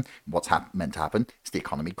then what's meant to happen is the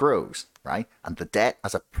economy grows, right? And the debt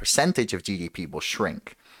as a percentage of GDP will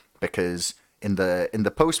shrink, because in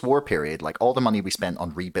the post-war period, like, all the money we spent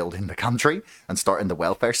on rebuilding the country and starting the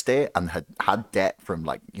welfare state and had debt from,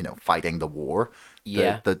 like, you know, fighting the war.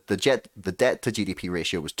 Yeah. The debt to GDP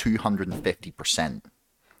ratio was 250%.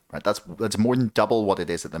 Right? That's more than double what it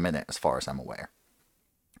is at the minute, as far as I'm aware.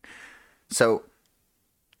 So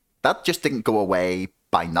that just didn't go away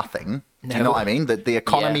by nothing. Do you know what I mean? The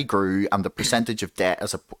economy grew and the percentage of debt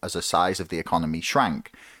as a size of the economy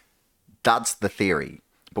shrank. That's the theory.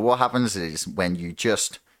 But what happens is when you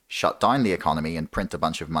just shut down the economy and print a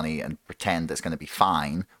bunch of money and pretend it's going to be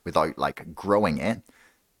fine without, like, growing it,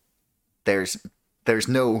 there's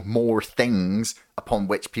no more things upon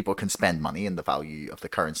which people can spend money, and the value of the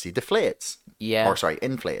currency deflates. Yeah. Or, sorry,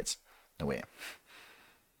 inflates. No, wait.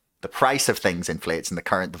 The price of things inflates and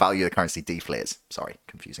the value of the currency deflates. Sorry,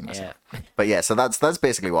 confusing myself. Yeah. But yeah, so that's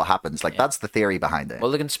basically what happens. Like, that's the theory behind it.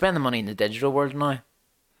 Well, they can spend the money in the digital world now.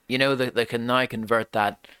 You know, they can now convert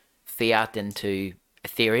that fiat into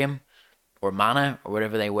Ethereum or Mana or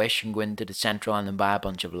whatever they wish, and go into the Decentraland and buy a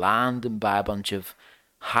bunch of land and buy a bunch of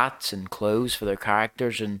hats and clothes for their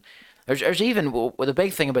characters. And there's even, well, the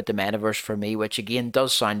big thing about the metaverse for me, which again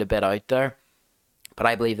does sound a bit out there, but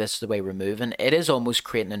I believe this is the way we're moving. It is almost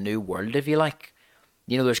creating a new world, if you like.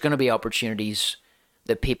 You know, there's going to be opportunities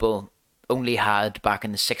that people only had back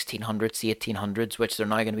in the 1600s, the 1800s, which they're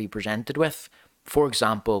now going to be presented with. For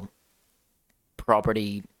example,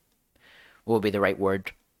 property, what would be the right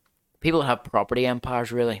word? People have property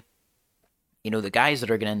empires, really. You know, the guys that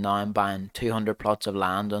are going in now and buying 200 plots of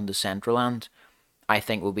land on Decentraland, I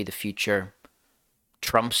think will be the future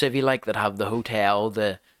Trumps, if you like, that have the hotel,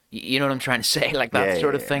 you know what I'm trying to say, like that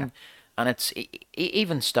sort of thing. And it's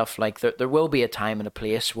even stuff like there will be a time and a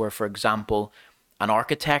place where, for example, an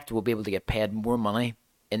architect will be able to get paid more money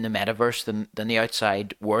in the metaverse than the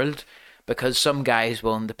outside world, because some guy's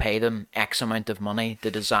willing to pay them X amount of money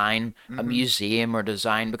to design a museum or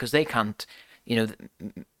design, because they can't, you know,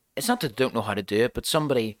 it's not that they don't know how to do it, but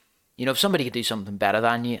somebody, you know, if somebody could do something better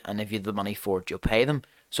than you, and if you have the money for it, you'll pay them.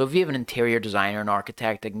 So if you have an interior designer, an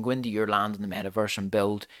architect that can go into your land in the metaverse and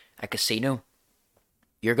build a casino,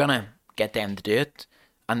 you're gonna get them to do it,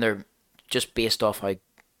 and they're just based off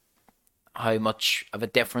how much of a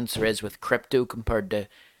difference there is with crypto compared to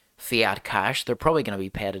fiat cash. They're probably going to be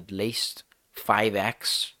paid at least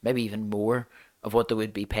 5x, maybe even more, of what they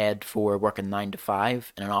would be paid for working 9 to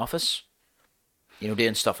 5 in an office, you know,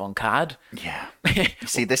 doing stuff on CAD. Yeah.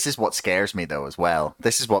 See, this is what scares me, though, as well.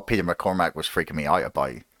 This is what Peter McCormack was freaking me out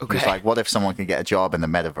about. He was like, what if someone can get a job in the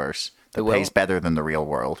metaverse that pays better than the real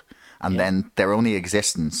world, and then their only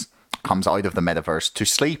existence comes out of the metaverse to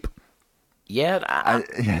sleep? Yeah,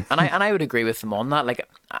 and I would agree with them on that. Like,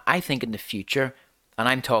 I think in the future, and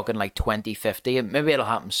I'm talking like 2050, and maybe it'll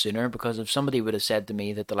happen sooner, because if somebody would have said to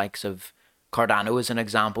me that the likes of Cardano, as an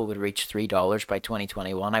example, would reach $3 by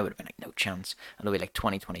 2021, I would have been like, no chance. And it'll be like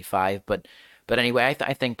 2025. But anyway,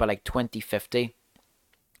 I think by like 2050,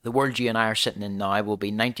 the world you and I are sitting in now will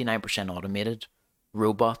be 99% automated.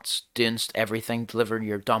 Robots doing everything, delivering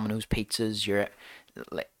your Domino's pizzas, your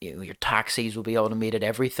taxis will be automated,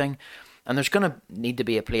 everything. And there's going to need to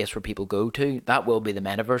be a place where people go to. That will be the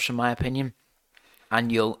metaverse, in my opinion.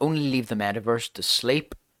 And you'll only leave the metaverse to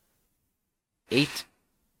sleep, eat,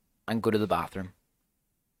 and go to the bathroom.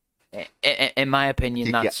 In my opinion,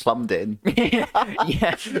 you that's... get plumbed in.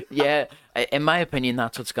 yeah. In my opinion,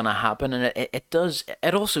 that's what's going to happen. And it does...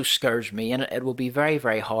 It also scares me. And it will be very,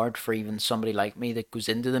 very hard for even somebody like me that goes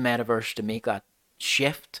into the metaverse to make that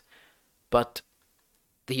shift. But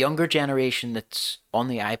the younger generation that's on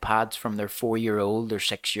the iPads from their 4-year-old or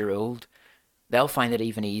 6-year-old, they'll find it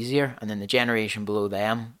even easier. And then the generation below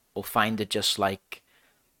them will find it just like,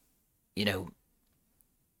 you know,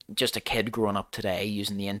 just a kid growing up today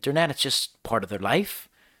using the internet. It's just part of their life.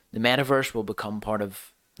 The metaverse will become part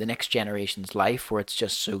of the next generation's life, where it's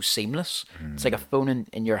just so seamless. It's like a phone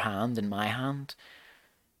in your hand, in my hand.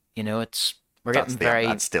 You know,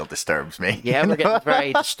 that still disturbs me. Yeah, we're getting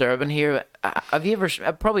very disturbing here. Have you ever,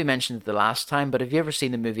 I probably mentioned it the last time, but have you ever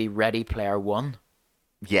seen the movie Ready Player One?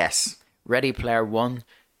 Yes. Ready Player One.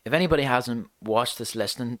 If anybody hasn't watched this,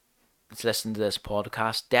 listening to this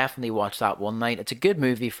podcast, definitely watch that one night. It's a good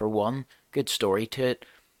movie for one, good story to it,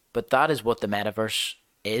 but that is what the metaverse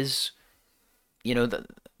is. You know,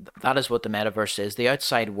 that is what the metaverse is. The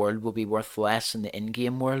outside world will be worth less than the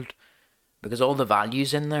in-game world, because all the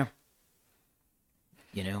value's in there.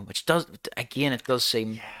 You know, which does, again, it does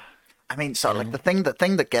seem... Yeah. I mean, so like the thing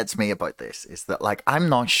that gets me about this is that, like, I'm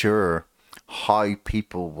not sure how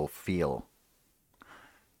people will feel.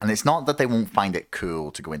 And it's not that they won't find it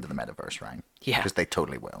cool to go into the metaverse, right? Yeah. Because they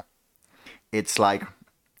totally will. It's like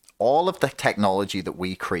all of the technology that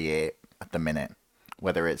we create at the minute,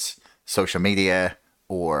 whether it's social media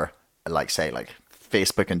or like, say, like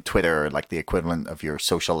Facebook and Twitter, like the equivalent of your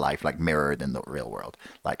social life, like mirrored in the real world.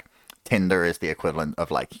 Like Tinder is the equivalent of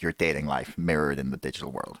like your dating life mirrored in the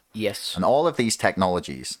digital world. Yes. And all of these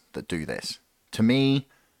technologies that do this, to me,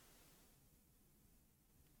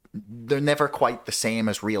 they're never quite the same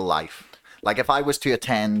as real life. Like if I was to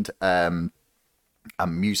attend a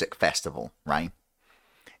music festival, right?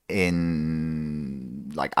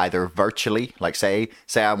 In like either virtually, like say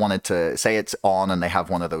I wanted to say it's on and they have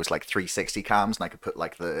one of those like 360 cams and I could put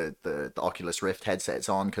like the Oculus Rift headsets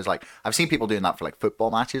on, because like I've seen people doing that for like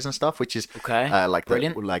football matches and stuff, which is like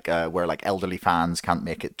brilliant. Where like elderly fans can't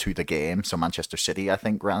make it to the game. So Manchester City, I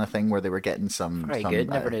think, ran a thing where they were getting some very good.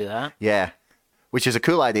 Never knew that. Yeah, which is a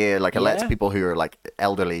cool idea. Like it lets people who are like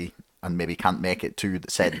elderly and maybe can't make it to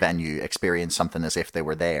the said venue experience something as if they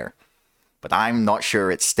were there. But I'm not sure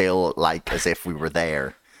it's still like as if we were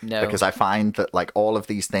there. No. Because I find that like all of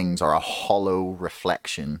these things are a hollow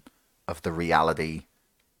reflection of the reality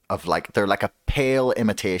of like, they're like a pale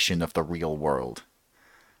imitation of the real world.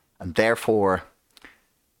 And therefore,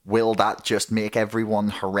 will that just make everyone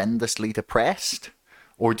horrendously depressed?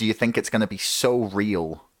 Or do you think it's going to be so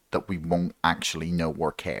real that we won't actually know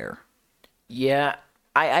or care? Yeah,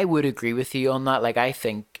 I would agree with you on that. Like, I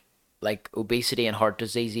think like obesity and heart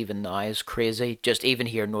disease even now is crazy. Just even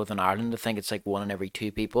here in Northern Ireland, I think it's like 1 in every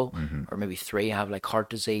 2 people, or maybe 3 have like heart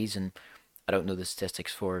disease, and I don't know the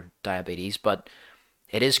statistics for diabetes, but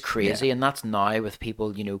it is crazy. And that's now with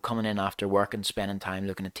people, you know, coming in after work and spending time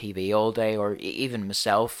looking at TV all day, or even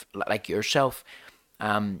myself, like yourself.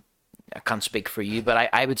 I can't speak for you, but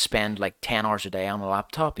I would spend like 10 hours a day on a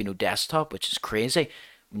laptop, you know, desktop, which is crazy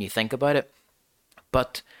when you think about it.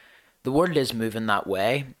 But the world is moving that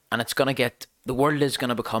way, and the world is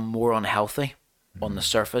gonna become more unhealthy on the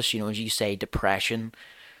surface. As you say, depression.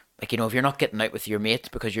 Like, if you're not getting out with your mates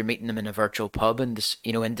because you're meeting them in a virtual pub in this,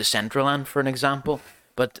 in Decentraland, for an example.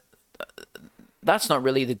 But that's not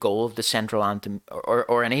really the goal of Decentraland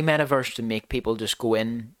or any metaverse, to make people just go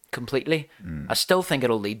in completely. I still think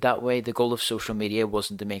it'll lead that way. The goal of social media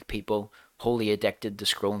wasn't to make people wholly addicted to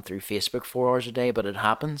scrolling through Facebook 4 hours a day, but it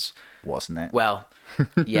happens. Wasn't it? Well,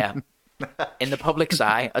 yeah. In the public's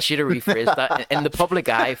eye, I should have rephrased that. In the public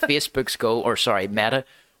eye, Facebook's goal, Meta,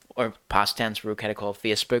 or past tense, we're kind of called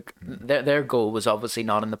Facebook. Their goal was obviously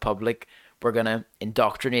not in the public. We're gonna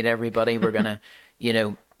indoctrinate everybody. We're gonna,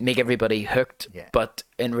 make everybody hooked. Yeah. But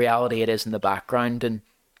in reality, it is in the background. And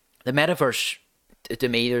the metaverse, to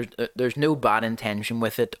me, there's no bad intention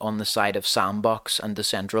with it on the side of Sandbox and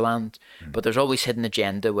Decentraland, but there's always hidden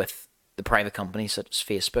agenda with the private companies such as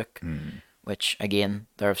Facebook. Which, again,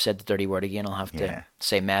 there I've said the dirty word again. I'll have to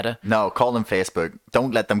say Meta. No, call them Facebook.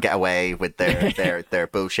 Don't let them get away with their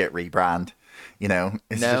bullshit rebrand.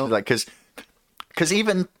 It's just like, because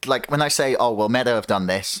even like when I say, oh well, Meta have done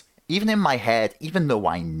this, even in my head, even though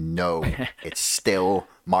I know it's still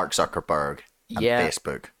Mark Zuckerberg and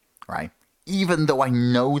Facebook, right? Even though I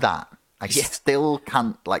know that, I still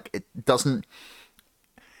can't, like, it doesn't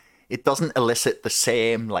elicit the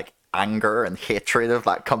same like anger and hatred of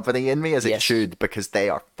that company in me as it should, because they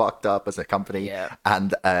are fucked up as a company. Yeah.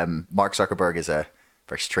 And Mark Zuckerberg is a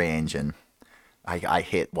very strange, and I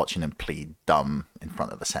hate watching him plead dumb in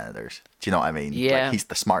front of the senators. Do you know what I mean? Yeah. Like, he's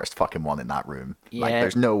the smartest fucking one in that room. Yeah. Like,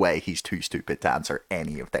 there's no way he's too stupid to answer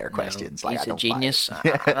any of their questions. Like, He's I a don't genius. buy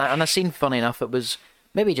it. And I seen, funny enough, it was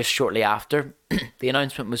maybe just shortly after the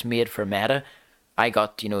announcement was made for Meta. I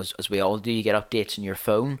got, as we all do, you get updates on your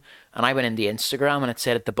phone. And I went into Instagram and it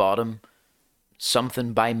said at the bottom,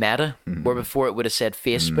 something by Meta, where before it would have said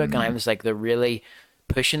Facebook. And I was like, they're really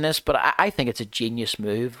pushing this. But I think it's a genius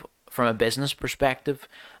move from a business perspective.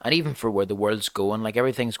 And even for where the world's going, like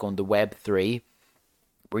everything's going to Web3,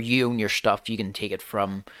 where you own your stuff. You can take it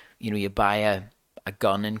from, you buy a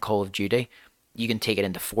gun in Call of Duty. You can take it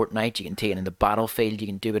into Fortnite. You can take it into Battlefield. You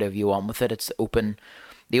can do whatever you want with it. It's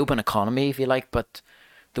the open economy, if you like. But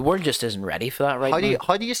the world just isn't ready for that right now.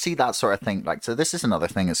 How do you see that sort of thing? Like, so this is another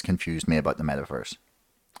thing that's confused me about the metaverse.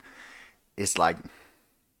 It's like,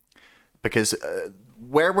 because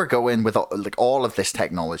where we're going with all of this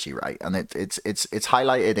technology, right? And it's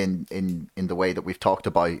highlighted in the way that we've talked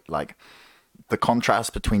about, like, the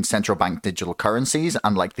contrast between central bank digital currencies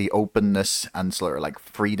and like the openness and sort of like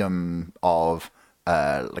freedom of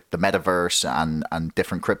like the metaverse and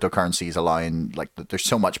different cryptocurrencies, allowing, like, there's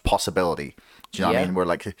so much possibility. Do you know what I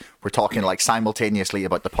mean? We're talking like simultaneously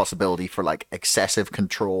about the possibility for like excessive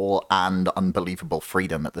control and unbelievable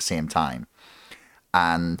freedom at the same time.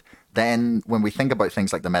 And then when we think about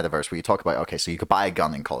things like the metaverse, where you talk about, okay, so you could buy a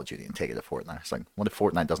gun in Call of Duty and take it to Fortnite. It's like, what if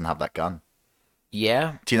Fortnite doesn't have that gun?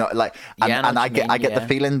 Yeah. Do you know, like, and I get the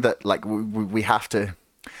feeling that, like, we have to.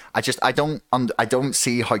 I don't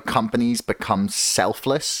see how companies become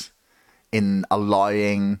selfless in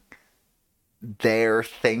allowing their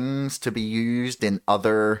things to be used in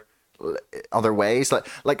other ways.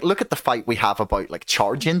 Like look at the fight we have about like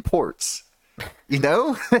charging ports.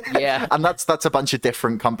 Yeah. And that's a bunch of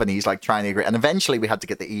different companies like trying to agree, and eventually we had to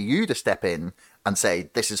get the EU to step in and say,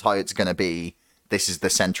 this is how it's going to be, this is the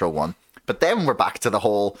central one. But then we're back to the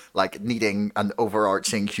whole, like, needing an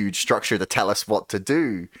overarching huge structure to tell us what to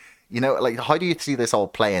do. Like, how do you see this all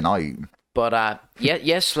playing out? But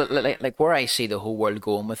yes, like where I see the whole world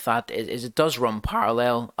going with that is it does run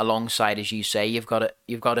parallel alongside, as you say, you've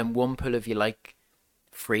got in one pool, if you like,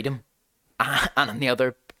 freedom, and in the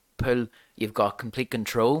other pool you've got complete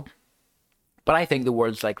control. But I think the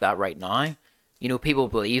world's like that right now. People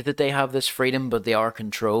believe that they have this freedom, but they are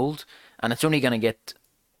controlled, and it's only going to get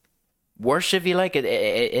worse, if you like.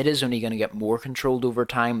 It is only going to get more controlled over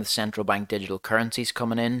time with central bank digital currencies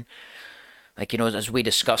coming in. Like, as we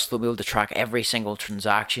discussed, we'll be able to track every single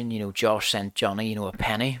transaction. Josh sent Johnny, a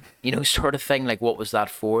penny, sort of thing. Like, what was that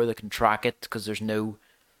for? They can track it because there's no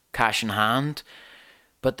cash in hand.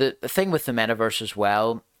 But the thing with the metaverse as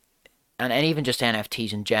well, and even just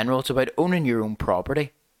NFTs in general, it's about owning your own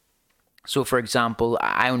property. So, for example,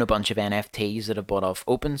 I own a bunch of NFTs that I've bought off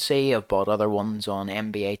OpenSea. I've bought other ones on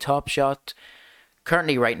NBA Top Shot.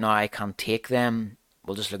 Currently, right now, I can't take them.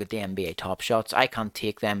 We'll just look at the NBA Top Shots. I can't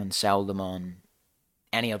take them and sell them on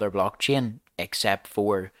any other blockchain except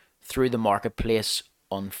for through the marketplace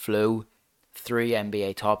on Flow through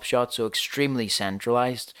NBA Top Shot. So extremely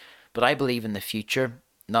centralized. But I believe in the future,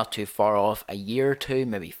 not too far off, a year or two,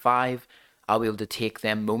 maybe 5, I'll be able to take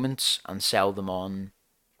them moments and sell them on,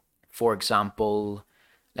 for example,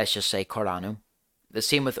 let's just say Cardano. The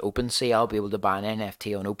same with OpenSea. I'll be able to buy an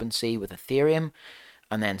NFT on OpenSea with Ethereum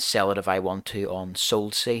and then sell it if I want to on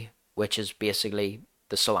SolSea, which is basically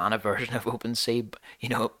the Solana version of OpenSea,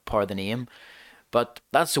 part of the name. But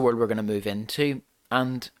that's the world we're going to move into.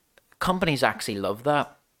 And companies actually love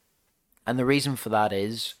that. And the reason for that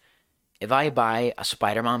is, if I buy a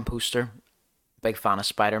Spider-Man poster, big fan of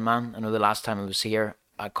Spider-Man. I know the last time I was here,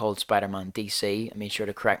 I called Spider-Man DC. I made sure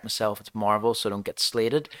to correct myself. It's Marvel, so don't get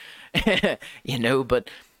slated. But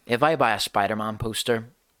if I buy a Spider-Man poster,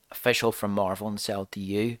 official from Marvel, and sell it to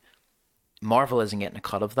you, Marvel isn't getting a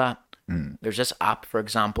cut of that. There's this app, for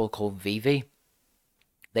example, called Vivi.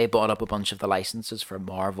 They bought up a bunch of the licenses for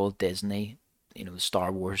Marvel, Disney,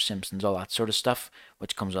 Star Wars, Simpsons, all that sort of stuff,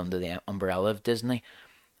 which comes under the umbrella of Disney.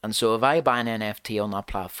 And so if I buy an NFT on that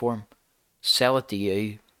platform, sell it to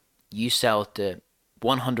you, you sell it to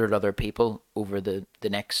 100 other people over the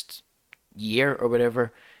next year or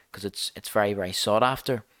whatever, because it's very, very sought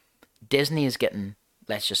after. Disney is getting,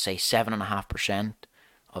 let's just say, 7.5%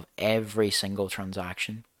 of every single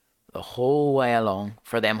transaction the whole way along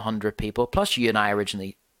for them 100 people, plus you and I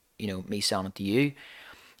originally, me selling it to you.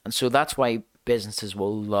 And so that's why businesses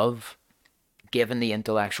will love giving the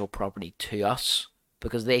intellectual property to us,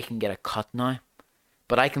 because they can get a cut now.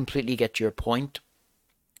 But I completely get your point.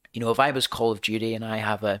 If I was Call of Duty and I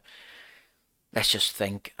have let's just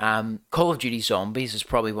think, Call of Duty Zombies is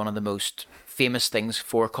probably one of the most famous things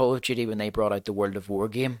for Call of Duty when they brought out the World of War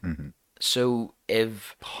game. Mm-hmm. So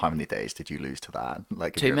if... How many days did you lose to that?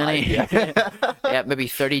 Like too many. Yeah, maybe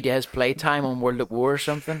 30 days playtime on World at War or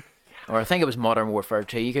something. Or I think it was Modern Warfare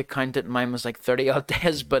 2. You could count it. Mine was like 30 odd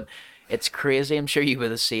days, but it's crazy. I'm sure you were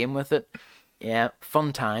the same with it. Yeah,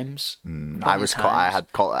 fun times.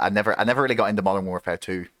 I never really got into Modern Warfare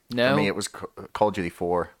 2. No. For me, it was Call of Duty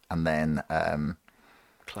 4, and then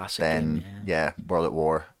classic game, World at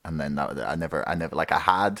War, and then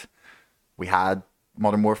we had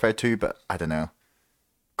Modern Warfare 2, but I don't know.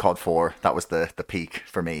 COD 4, that was the peak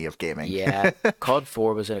for me of gaming. Yeah, COD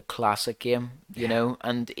 4 was a classic game,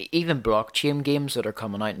 and even blockchain games that are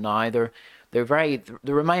coming out now, they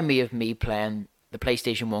remind me of me playing the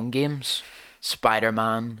PlayStation 1 games,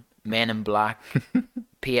 Spider-Man, Men in Black,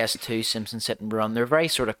 PS2, Simpsons Hit and Run. They're very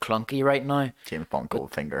sort of clunky right now. James Bond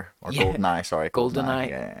Goldfinger, or GoldenEye, sorry.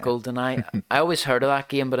 GoldenEye. I always heard of that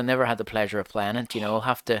game, but I never had the pleasure of playing it. I'll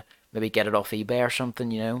have to maybe get it off eBay or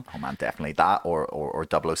something, Oh man, definitely. That or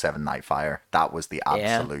 007 Nightfire. That was the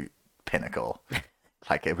absolute pinnacle.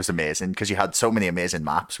 Like, it was amazing, because you had so many amazing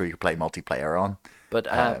maps where you could play multiplayer on. But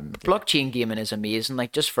blockchain gaming is amazing.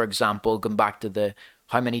 Like, just for example, going back to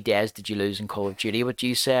how many days did you lose in Call of Duty, what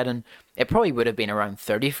you said, and it probably would have been around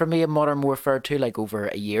 30 for me in Modern Warfare 2, like over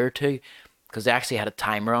a year or two, because they actually had a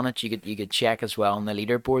timer on it. You could check as well on the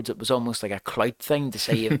leaderboards. It was almost like a clout thing to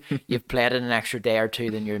say you've played it an extra day or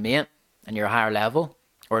two than your mate, and you're a higher level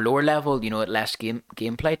or lower level, at less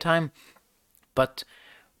gameplay time. But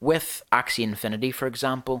with Axie Infinity, for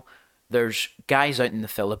example, there's guys out in the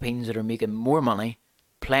Philippines that are making more money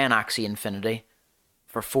playing Axie Infinity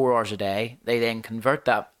for 4 hours a day. They then convert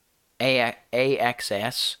that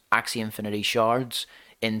AXS, Axie Infinity shards,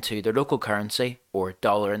 into their local currency, or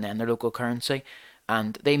dollar and then their local currency,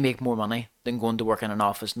 and they make more money than going to work in an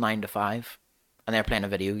office 9 to 5, and they're playing a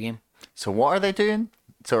video game. So what are they doing?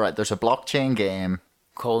 So right, there's a blockchain game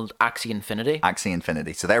called Axie Infinity. Axie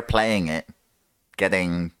Infinity. So they're playing it,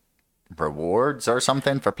 getting rewards or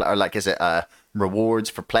something for or like, is it rewards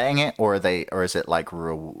for playing it, or is it like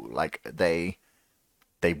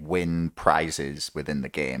they win prizes within the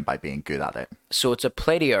game by being good at it? So it's a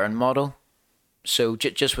play to earn model. So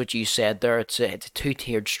just what you said there, it's a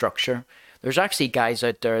two-tiered structure. There's actually guys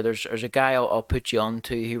out there. There's a guy I'll put you on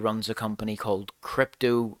to who runs a company called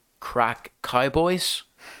Crypto Crack Cowboys.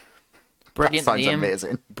 Brilliant that sounds name.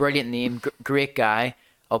 Amazing. Brilliant name. Great guy.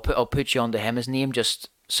 I'll put you on to him. His name just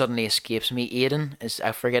suddenly escapes me. Aiden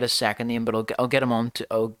I forget his second name, but I'll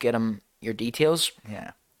get him your details.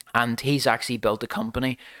 Yeah. And he's actually built a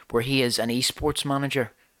company where he is an esports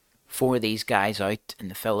manager for these guys out in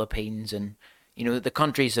the Philippines and the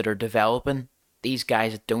countries that are developing. These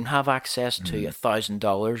guys that don't have access to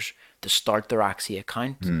 $1,000 to start their Axie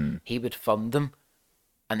account, he would fund them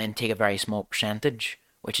and then take a very small percentage,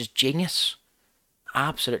 which is genius.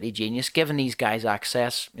 Absolutely genius. Giving these guys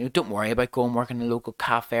access. Don't worry about going work in a local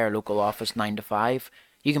cafe or local office 9 to 5.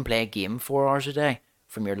 You can play a game 4 hours a day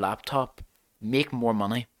from your laptop, make more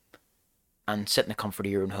money, and sit in the comfort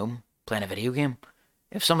of your own home playing a video game.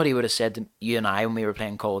 If somebody would have said to you and I when we were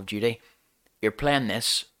playing Call of Duty, you're playing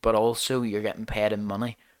this, but also you're getting paid in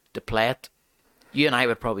money to play it, you and I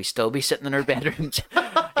would probably still be sitting in our bedrooms,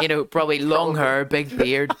 you know, probably long hair, big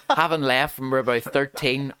beard, having left when we're about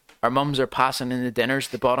 13. Our mums are passing in the dinners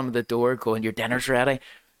at the bottom of the door going, your dinner's ready,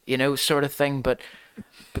 you know, sort of thing. But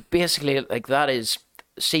basically, like, that is,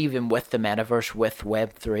 see, even with the metaverse, with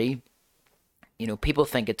Web3, you know, people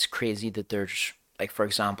think it's crazy that there's, like, for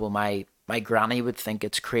example, my granny would think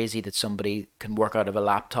it's crazy that somebody can work out of a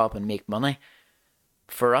laptop and make money.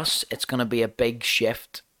 For us, it's going to be a big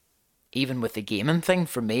shift. Even with the gaming thing,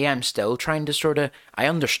 for me, I'm still trying to sort of, I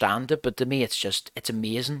understand it, but to me, it's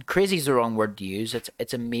amazing. Crazy is the wrong word to use.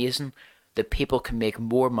 It's amazing that people can make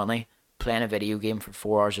more money playing a video game for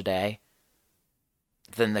 4 hours a day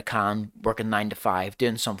than they can working 9 to 5,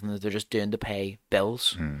 doing something that they're just doing to pay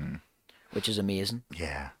bills, which is amazing.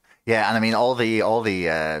 Yeah. Yeah, and I mean, all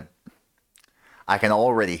the I can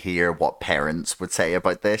already hear what parents would say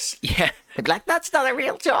about this. Yeah. They'd be like, that's not a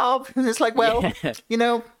real job. And it's like, well, Yeah. you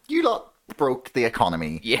know, you lot broke the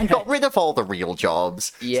economy Yeah. and got rid of all the real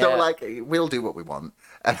jobs. Yeah. So, like, we'll do what we want.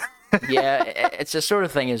 Yeah, it's a sort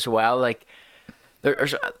of thing as well. Like, there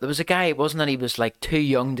was a guy, wasn't that he was like too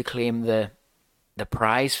young to claim the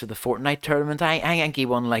prize for the Fortnite tournament? I think he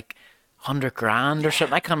won like 100 grand or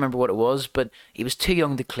something. I can't remember what it was, but he was too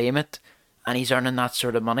young to claim it, and he's earning that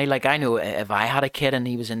sort of money. Like, I know if I had a kid and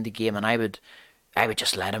he was in the game, and I would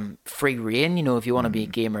just let him free reign, you know, if you want to be a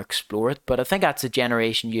gamer, explore it. But I think that's the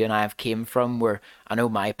generation you and I have came from, where I know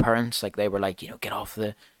my parents, like, they were like, you know, get off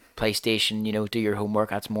the PlayStation, you know, do your homework,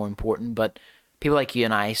 that's more important. But people like you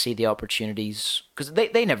and I see the opportunities, because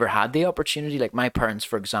they never had the opportunity. Like, my parents,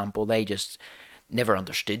 for example, they just never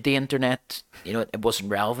understood the internet. You know, it wasn't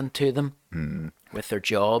relevant to them with their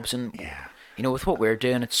jobs. And, you know, with what we're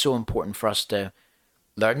doing, it's so important for us to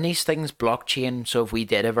learn these things, blockchain. So if we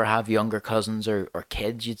did ever have younger cousins or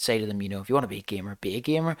kids, you'd say to them, you know, if you want to be a gamer, be a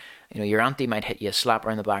gamer. You know, your auntie might hit you a slap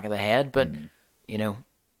around the back of the head, but, you know,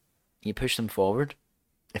 you push them forward.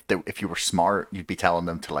 If you were smart, you'd be telling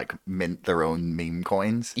them to, like, mint their own meme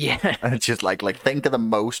coins. Yeah. And it's just like think of the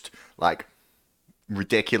most, like,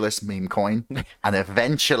 ridiculous meme coin, and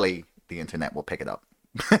eventually the internet will pick it up.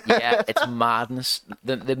 Yeah, it's madness.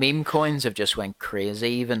 The meme coins have just went crazy.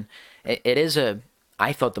 Even it is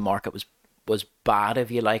I thought the market was bad, if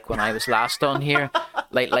you like, when I was last on here.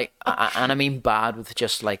 Like, and I mean bad with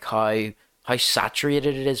just like how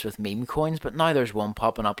saturated it is with meme coins. But now there's one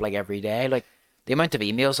popping up like every day. Like, the amount of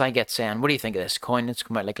emails I get saying, "What do you think of this coin? It's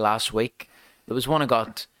come out like last week." There was one I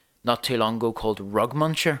got not too long ago called Rug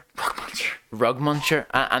Muncher. Rug Muncher.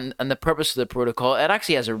 And the purpose of the protocol, it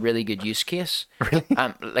actually has a really good use case. Really?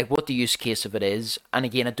 Like, what the use case of it is. And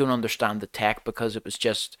again, I don't understand the tech, because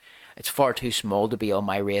it's far too small to be on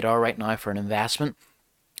my radar right now for an investment.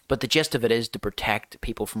 But the gist of it is to protect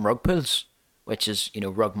people from rug pulls, which is, you know,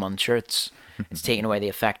 Rug Muncher. It's taking away the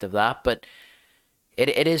effect of that. But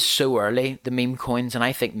it is so early, the meme coins, and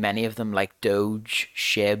I think many of them, like Doge,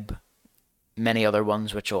 SHIB, many other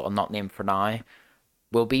ones, which I'll not name for now,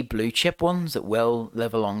 will be blue chip ones that will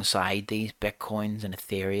live alongside these Bitcoins and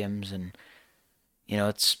Ethereums. And, you know,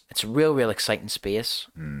 it's a real exciting space.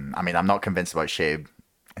 I mean, I'm not convinced about SHIB.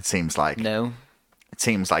 It seems like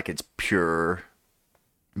it's pure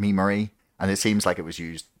memery, and it seems like it was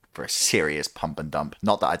used for a serious pump and dump.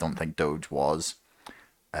 Not that I don't think Doge was.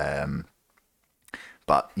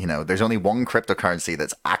 But, you know, there's only one cryptocurrency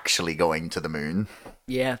that's actually going to the moon.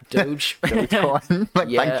 Yeah, Doge. Dogecoin. Like,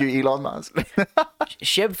 Yeah. Thank you, Elon Musk.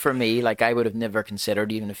 SHIB, for me, like, I would have never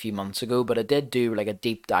considered even a few months ago, but I did do like a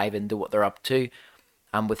deep dive into what they're up to.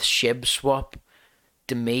 And with SHIB Swap,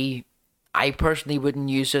 to me, I personally wouldn't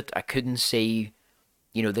use it. I couldn't see,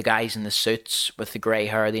 you know, the guys in the suits with the grey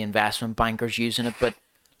hair, the investment bankers using it. But,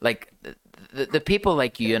 like, the people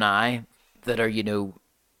like you and I that are, you know,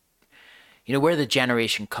 we're the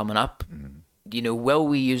generation coming up. You know, will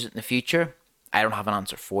we use it in the future? I don't have an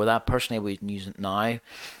answer for that. Personally, we wouldn't use it now.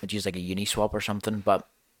 I'd use like a Uniswap or something, but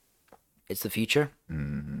it's the future.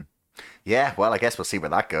 Yeah, well, I guess we'll see where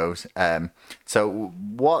that goes. So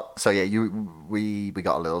yeah, we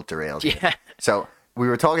got a little derailed here. Yeah. So we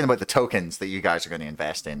were talking about the tokens that you guys are going to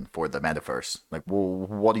invest in for the metaverse. Like, well,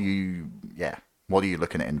 what are you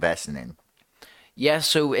looking at investing in? Yeah,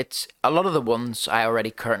 so it's a lot of the ones I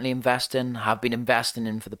already currently invest in, have been investing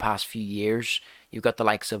in for the past few years. You've got the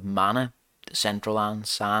likes of Mana, Decentraland,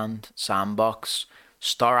 Sand, Sandbox.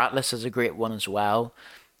 Star Atlas is a great one as well.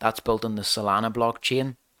 That's built on the Solana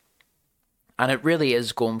blockchain. And it really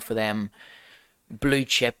is going for them blue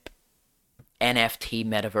chip NFT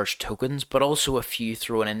metaverse tokens, but also a few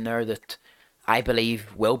thrown in there that I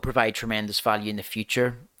believe will provide tremendous value in the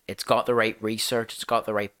future. It's got the right research, it's got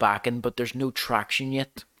the right backing, but there's no traction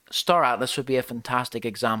yet. Star Atlas would be a fantastic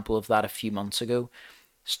example of that a few months ago.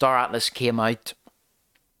 Star Atlas came out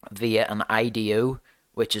via an IDO,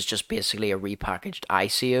 which is just basically a repackaged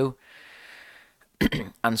ICO.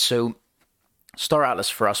 And so Star Atlas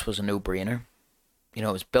for us was a no-brainer. You know,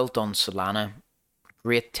 it was built on Solana,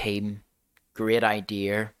 great team, great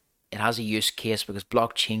idea. It has a use case because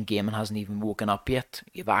blockchain gaming hasn't even woken up yet.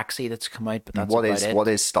 You have Axie that's come out, but that's about it. What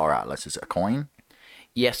is Star Atlas? Is it a coin?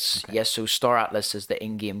 Yes, okay. Yes. So Star Atlas is the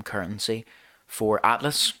in-game currency for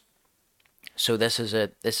Atlas. So this is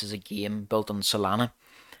a game built on Solana.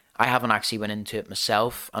 I haven't actually went into it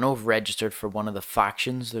myself. I know I've registered for one of the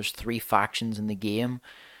factions. There's 3 factions in the game.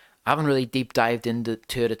 I haven't really deep dived into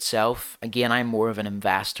it itself. Again, I'm more of an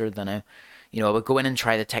investor than I would go in and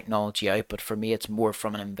try the technology out, but for me, it's more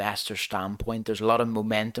from an investor standpoint. There's a lot of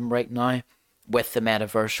momentum right now with the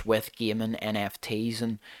metaverse, with gaming, NFTs,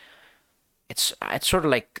 and it's sort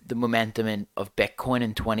of like the momentum of Bitcoin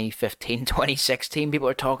in 2015, 2016. People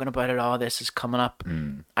are talking about it. Oh, this is coming up.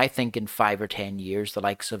 I think in 5 or 10 years, the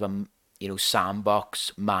likes of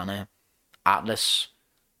Sandbox, Mana, Atlas.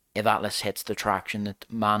 If Atlas hits the traction that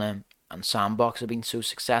Mana and Sandbox have been so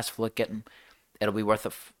successful at getting, it'll be worth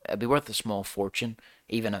a small fortune,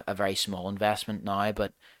 even a very small investment now.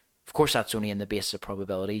 But of course, that's only in the basis of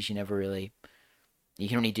probabilities. You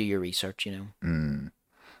can only do your research.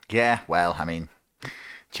 Yeah, well, I mean,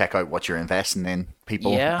 check out what you're investing in,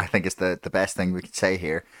 people. Yeah. I think it's the best thing we could say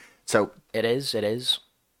here. So it is.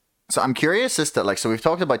 So I'm curious as to so we've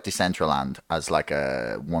talked about Decentraland as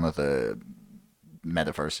one of the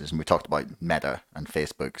metaverses, and we talked about Meta and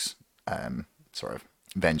Facebook's sort of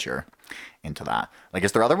venture into that.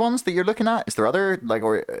 Is there other ones that you're looking at? Is there other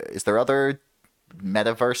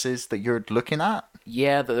metaverses that you're looking at?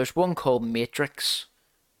 Yeah, there's one called Matrix,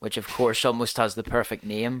 which of course almost has the perfect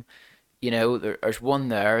name. There's one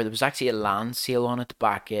there. There was actually a land sale on it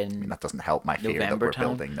back in that doesn't help my fear November that we're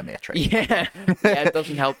building the Matrix. Yeah, it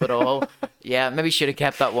doesn't help at all. Yeah, maybe should have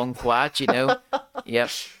kept that one quiet, Yep.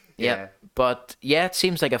 Yeah. But yeah, it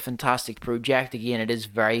seems like a fantastic project. Again, it is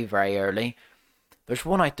very, very early. There's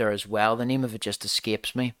one out there as well. The name of it just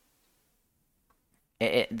escapes me.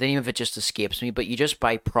 The name of it just escapes me, but you just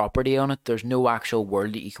buy property on it. There's no actual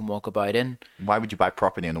world that you can walk about in. Why would you buy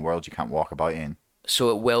property in a world you can't walk about in? So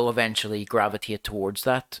it will eventually gravitate towards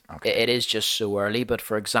that. Okay. It is just so early, but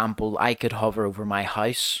for example, I could hover over my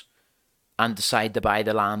house and decide to buy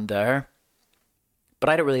the land there. But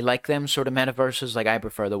I don't really like them sort of metaverses. I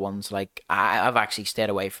prefer the ones I've actually stayed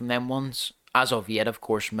away from them ones. As of yet, of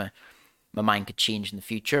course, my mind could change in the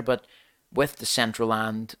future, but with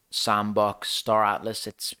Decentraland, Sandbox, Star Atlas,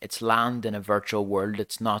 it's land in a virtual world.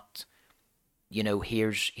 It's not,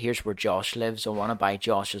 here's where Josh lives. I want to buy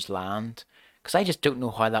Josh's land. Because I just don't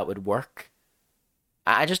know how that would work.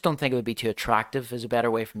 I just don't think it would be too attractive is a better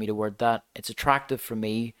way for me to word that. It's attractive for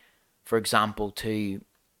me, for example, to,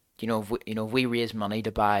 if we raise money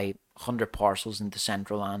to buy 100 parcels in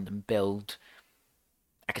Decentraland and build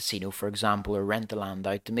a casino, for example, or rent the land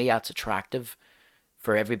out, to me that's attractive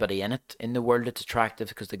for everybody in it. In the world it's attractive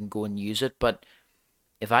because they can go and use it. But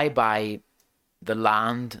if I buy the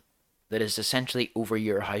land that is essentially over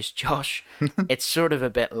your house, Josh, it's sort of a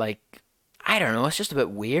bit like, I don't know, it's just a bit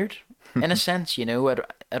weird in a sense,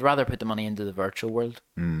 I'd rather put the money into the virtual world,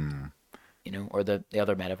 or the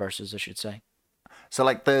other metaverses, I should say. So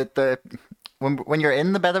when you're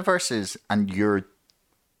in the metaverses and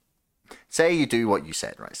say you do what you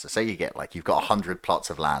said, right? So say you get you've got 100 plots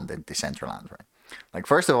of land in Decentraland, right?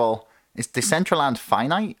 First of all, is Decentraland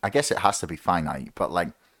finite? I guess it has to be finite, but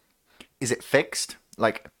is it fixed?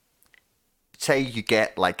 Say you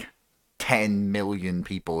get 10 million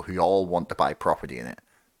people who all want to buy property in it.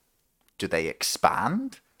 Do they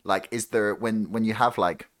expand? Is there when you have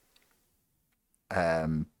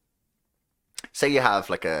say you have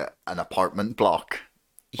an apartment block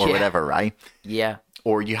or whatever, right? Yeah.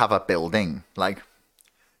 Or you have a building,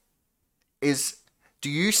 do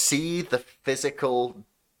you see the physical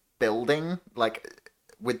building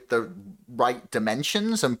with the right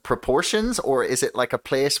dimensions and proportions, or is it a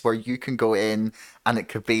place where you can go in and it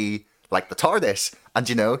could be like the TARDIS, and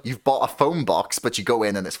you've bought a phone box, but you go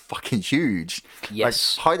in and it's fucking huge?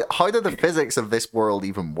 Yes. How do the physics of this world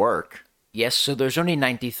even work? Yes, so there's only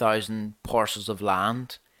 90,000 parcels of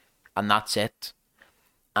land, and that's it.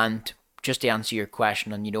 And just to answer your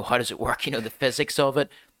question on, how does it work, the physics of it,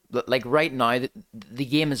 right now, the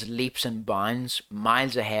game is leaps and bounds,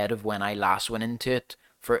 miles ahead of when I last went into it,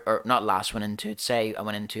 say I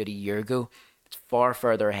went into it a year ago. It's far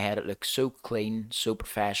further ahead. It looks so clean, so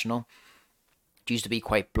professional. It used to be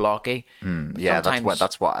quite blocky. Yeah, Sometimes,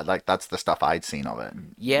 that's what I like. That's the stuff I'd seen of it.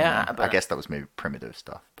 yeah, I guess that was maybe primitive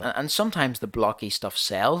stuff. But and sometimes the blocky stuff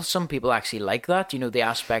sells. Some people actually like that. The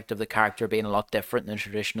aspect of the character being a lot different than a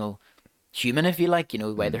traditional human, if you like.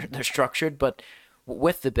 The way they're structured. But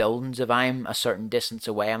with the buildings, if I'm a certain distance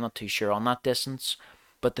away, I'm not too sure on that distance,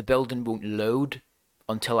 but the building won't load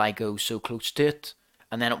until I go so close to it,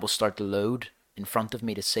 and then it will start to load in front of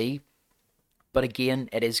me to see. But again,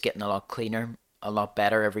 it is getting a lot cleaner, a lot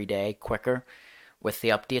better every day, quicker, with the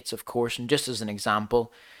updates, of course. And just as an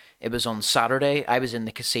example, it was on Saturday. I was in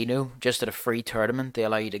the casino just at a free tournament. They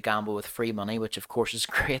allow you to gamble with free money, which of course is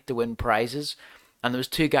great to win prizes. And there was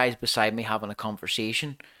two guys beside me having a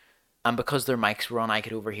conversation, and because their mics were on, I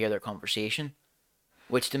could overhear their conversation,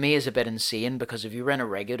 which to me is a bit insane, because if you were in a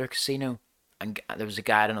regular casino and there was a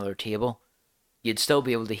guy at another table, you'd still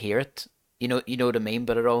be able to hear it. You know what I mean.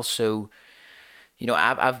 But it also,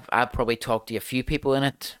 I've probably talked to a few people in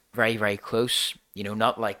it, very very close.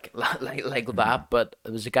 Not like that, but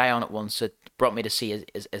there was a guy on it once that brought me to see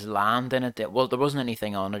his land in it. Well, there wasn't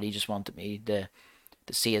anything on it. He just wanted me to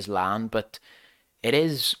see his land, but it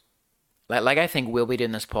is like I think we'll be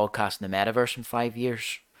doing this podcast in the metaverse in 5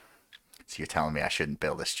 years. so you're telling me I shouldn't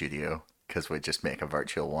build a studio because we just make a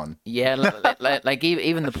virtual one? Yeah, like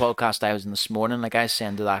even the podcast I was in this morning, like I was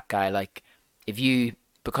saying to that guy, like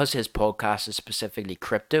because his podcast is specifically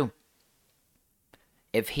crypto,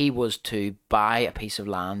 if he was to buy a piece of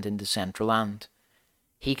land in Decentraland,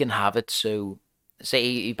 he can have it. So say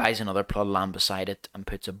he buys another plot of land beside it and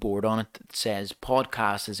puts a board on it that says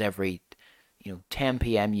podcast is every 10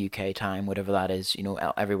 p.m. UK time, whatever that is,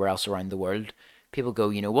 everywhere else around the world. People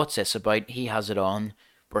go, what's this about? He has it on.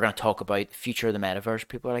 We're going to talk about the future of the metaverse.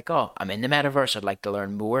 People are like, oh, I'm in the metaverse. I'd like to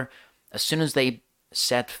learn more. As soon as they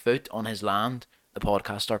set foot on his land, the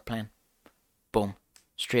podcast start playing. Boom.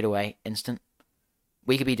 Straight away. Instant.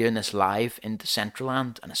 We could be doing this live in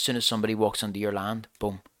Decentraland, and as soon as somebody walks onto your land,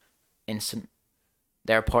 boom. Instant.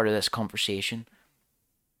 They're part of this conversation,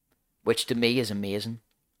 which to me is amazing.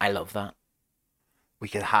 I love that. We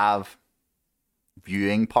could have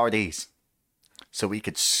viewing parties, so we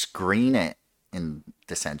could screen it in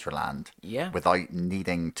Decentraland, without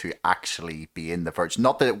needing to actually be in the virtual.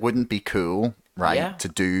 Not that it wouldn't be cool, right, to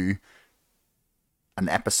do an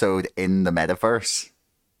episode in the metaverse,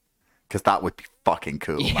 because that would be fucking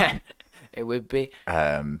cool. Yeah, man. It would be.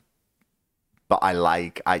 But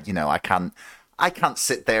I can't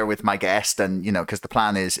sit there with my guest, and because the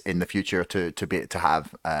plan is in the future to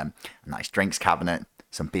have a nice drinks cabinet,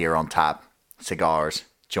 some beer on tap, cigars,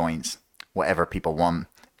 joints, whatever people want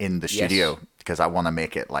in the studio, because I want to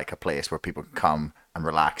make it like a place where people can come and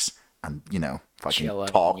relax and fucking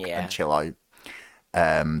talk and chill out.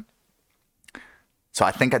 So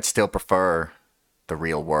I think I'd still prefer the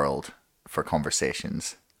real world for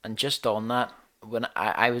conversations. And just on that, when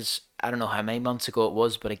I was, I don't know how many months ago it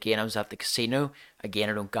was, but again, I was at the casino. Again,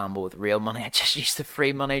 I don't gamble with real money. I just use the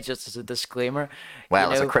free money, just as a disclaimer.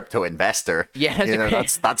 Well, as a crypto investor,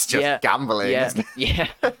 that's just gambling. Yeah.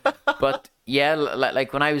 But yeah,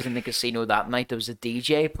 like when I was in the casino that night, there was a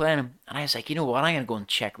DJ playing, and I was like, you know what? I'm gonna go and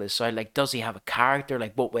check this out. Like, does he have a character?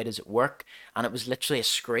 Like, what way does it work? And it was literally a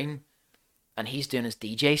screen, and he's doing his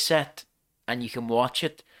DJ set, and you can watch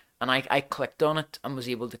it. And I clicked on it and was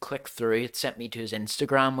able to click through. It sent me to his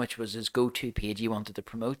Instagram, which was his go-to page he wanted to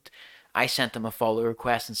promote. I sent him a follow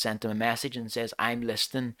request and sent him a message and says, I'm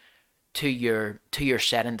listening to your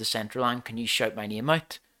set in Decentraland. Can you shout my name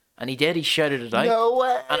out? And he did. He shouted it out. No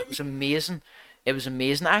way. And it was amazing. It was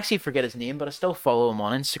amazing. I actually forget his name, but I still follow him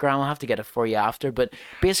on Instagram. I'll have to get it for you after. But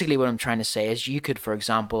basically what I'm trying to say is you could, for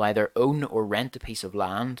example, either own or rent a piece of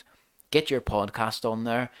land, get your podcast on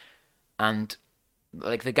there, and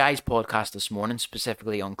like the guy's podcast this morning,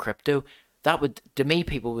 specifically on crypto, that would, to me,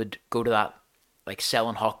 people would go to that like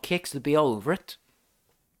selling hotcakes. They'd be all over it.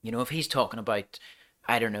 If he's talking about,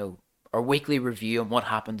 I don't know, our weekly review on what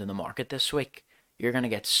happened in the market this week, you're going to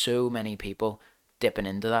get so many people dipping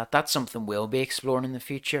into that. That's something we'll be exploring in the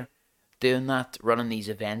future, doing that, running these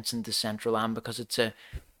events in Decentraland, because it's a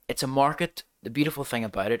market. The beautiful thing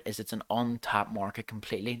about it is it's an untapped market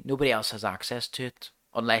completely. Nobody else has access to it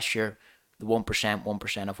unless you're the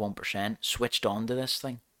 1% of 1% switched on to this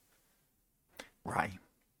thing. Right.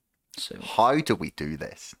 So how do we do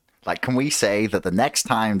this? Like, can we say that the next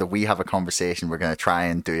time that we have a conversation, we're going to try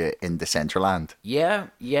and do it in Decentraland? Yeah.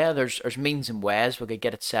 There's means and ways we could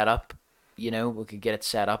get it set up.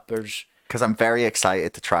 Because I'm very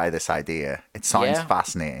excited to try this idea. It sounds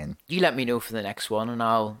fascinating. You let me know for the next one, and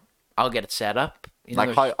I'll get it set up.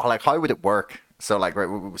 How would it work? So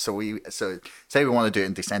say we want to do it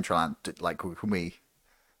in Decentraland. Like, can we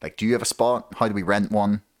Like, do you have a spot? How do we rent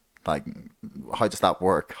one? Like, how does that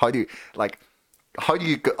work? How do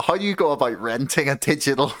you go about renting a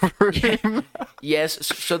digital room? Yes,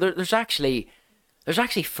 so there's actually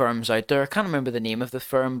firms out there. I can't remember the name of the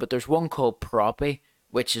firm, but there's one called Proppy,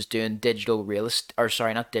 which is doing digital real estate, or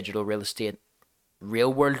sorry, not digital real estate,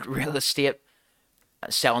 real world real estate,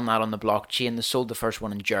 selling that on the blockchain. They sold the first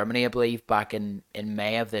one in Germany, I believe, back in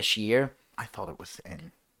May of this year. I thought it was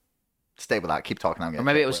in. Stay with that. Keep talking. Or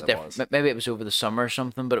maybe it was different. Maybe it was over the summer or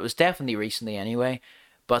something, but it was definitely recently anyway.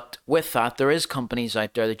 But with that, there is companies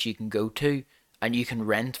out there that you can go to and you can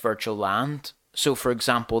rent virtual land. So, for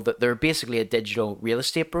example, that they're basically a digital real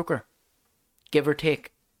estate broker, give or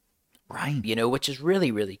take. Right. You know, which is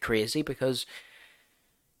really, really crazy because,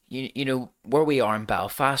 you know, where we are in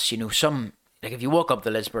Belfast, you know, like if you walk up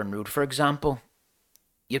the Lisburn Road, for example,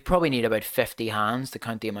 you'd probably need about 50 hands to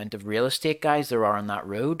count the amount of real estate guys there are on that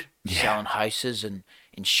road, selling houses and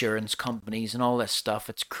insurance companies and all this stuff.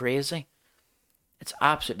 It's crazy. It's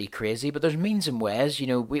absolutely crazy. But there's means and ways. You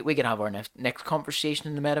know, we could have our next conversation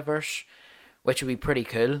in the metaverse, which would be pretty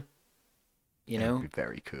cool. You know, It'd be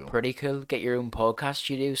very cool. Pretty cool. Get your own podcast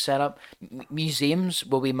studio set up. Museums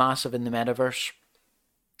will be massive in the metaverse.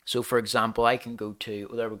 So, for example, I can go to...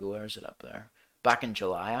 Oh, there we go. Where is it up there? Back in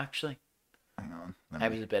July, actually. Hang on. I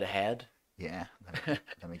was a bit ahead. Yeah.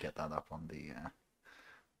 Let me get that up on the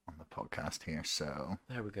podcast here. So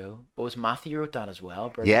there we go. But was Matthew wrote that as well?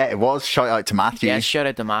 Brilliant. Yeah, it was. Shout out to Matthew. Yeah, shout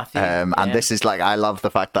out to Matthew. And this is like, I love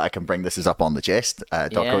the fact that I can bring this is up on the gist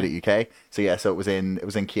 .co.uk. So yeah, so it was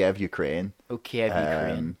in Kiev, Ukraine. Oh, Kiev,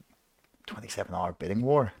 Ukraine. 27-hour bidding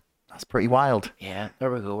war. That's pretty wild. Yeah,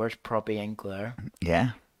 there we go. Where's Proppy Inc. there?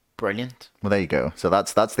 Yeah. Brilliant. Well, there you go. So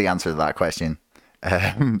that's the answer to that question.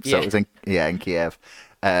 So it was in Kiev.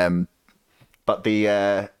 But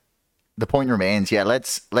the point remains,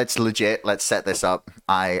 let's set this up.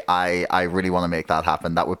 I really want to make that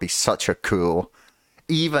happen. That would be such a cool,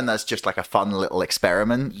 even as just like a fun little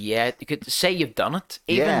experiment. Yeah, you could say you've done it.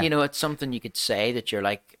 Even, you know, it's something you could say that you're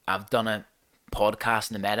like, I've done a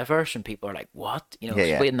podcast in the metaverse, and people are like, what? You know,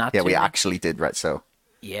 explain that to me. Yeah, we me. actually did, right? So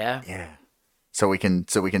yeah. So we can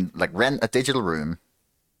like rent a digital room,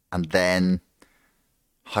 and then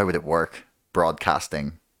how would it work?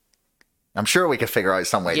 Broadcasting. I'm sure we could figure out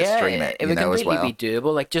some way to stream it. It would completely be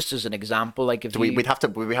doable. Like, just as an example, like if we'd have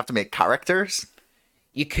to make characters.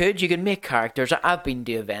 You could make characters. I've been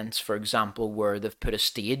to events, for example, where they've put a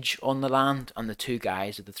stage on the land, and the two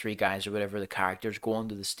guys or the three guys or whatever, the characters go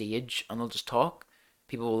onto the stage and they'll just talk.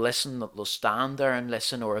 People will listen. They'll stand there and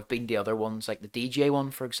listen. Or I've been to other ones, like the DJ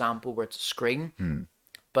one, for example, where it's a screen.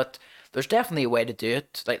 But there's definitely a way to do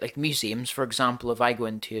it. Like museums, for example. If I go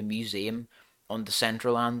into a museum on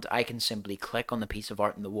Decentraland, I can simply click on the piece of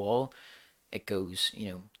art on the wall. It goes, you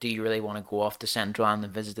know, do you really want to go off to Decentraland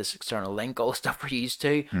and visit this external link? All the stuff we're used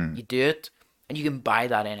to. You do it, and you can buy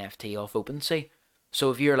that NFT off OpenSea.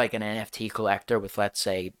 So if you're like an NFT collector with, let's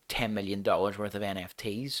say, $10 million worth of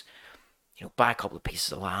NFTs, you know, buy a couple of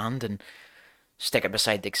pieces of land and stick it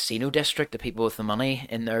beside the casino district, the people with the money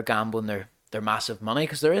in there gambling their massive money.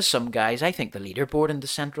 Because there is some guys, I think the leaderboard in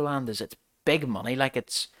Decentraland is it's big money. Like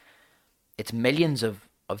it's millions of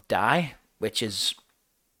DAI, which is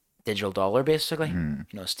digital dollar, basically. You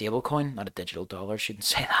know, a stable coin, not a digital dollar, shouldn't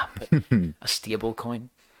say that, but a stable coin.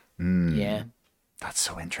 Yeah. That's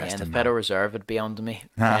so interesting. Yeah, the Federal Reserve would be onto me.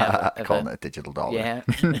 Calling it a digital dollar. Yeah.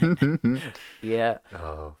 Yeah.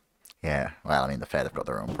 Oh. Yeah. Well, I mean, the Fed have got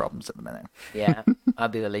their own problems at the minute. Yeah.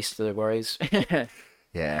 That'd be the least of their worries.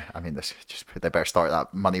 Yeah. I mean, they better start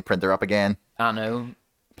that money printer up again. I know.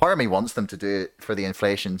 Part of me wants them to do it for the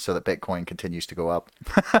inflation so that Bitcoin continues to go up.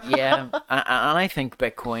 Yeah, and I think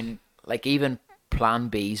Bitcoin, like even Plan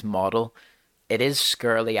B's model, it is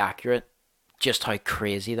scarily accurate. Just how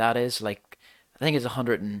crazy that is. Like, I think it's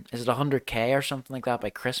 100K or something like that by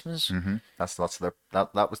Christmas.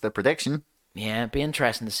 That was their prediction. Yeah, it'd be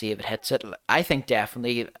interesting to see if it hits it. I think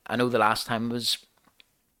definitely. I know the last time was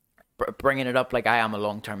bringing it up. Like, I am a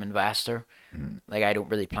long-term investor. Like, I don't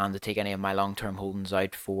really plan to take any of my long-term holdings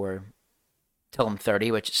out till I'm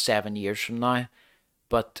 30, which is 7 years from now.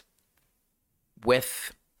 But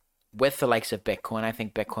with the likes of Bitcoin, I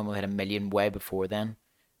think Bitcoin will hit 1 million way before then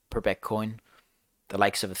per Bitcoin. The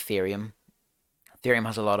likes of Ethereum. Ethereum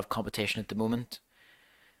has a lot of competition at the moment,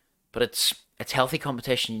 but it's healthy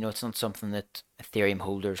competition. You know, it's not something that Ethereum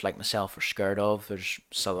holders like myself are scared of. There's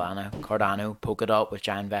Solana, Cardano, Polkadot, which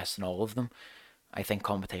I invest in all of them. I think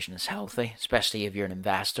competition is healthy, especially if you're an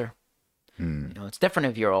investor. You know, it's different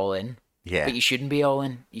if you're all in. Yeah. But you shouldn't be all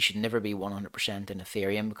in. You should never be 100% in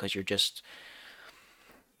Ethereum because you're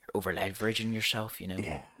over leveraging yourself, you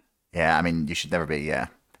know. Yeah. I mean, you should never be,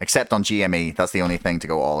 Except on GME. That's the only thing to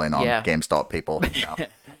go all in on. Yeah. GameStop people.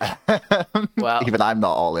 Well, Even I'm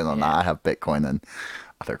not all in on that. I have Bitcoin and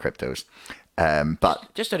other cryptos.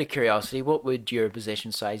 But just out of curiosity, what would your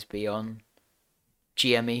position size be on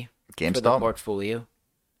GME for the GameStop, portfolio,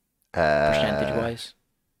 percentage wise?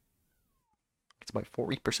 it's about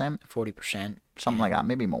 40%, 40%. something like that,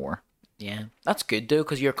 maybe more. Yeah, that's good though,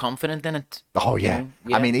 because you're confident in it. Oh you yeah. know?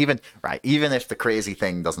 Yeah. I mean, even if the crazy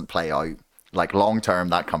thing doesn't play out, like long term,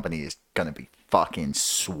 that company is gonna be fucking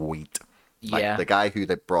sweet. Like Yeah. the guy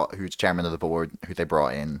who's chairman of the board, who they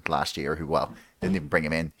brought in last year, who didn't even bring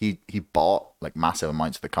him in. He bought like massive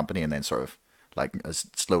amounts of the company and then sort of like has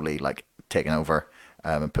slowly like taken over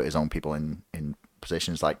and put his own people in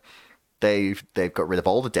positions. Like they've got rid of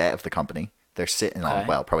all the debt of the company. They're sitting on, Okay.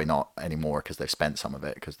 well, probably not anymore because they've spent some of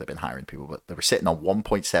it because they've been hiring people, but they were sitting on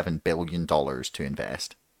 $1.7 billion to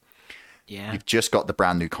invest. Yeah. You've just got the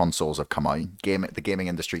brand new consoles have come out. The gaming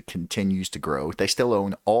industry continues to grow. They still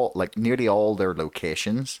own nearly all their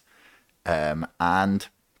locations, and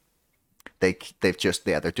they're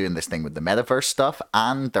doing this thing with the metaverse stuff,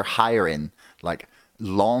 and they're hiring like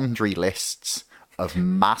laundry lists of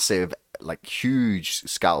massive, like huge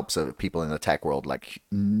scalps of people in the tech world, like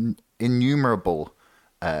innumerable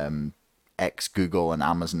ex Google and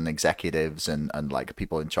Amazon executives and like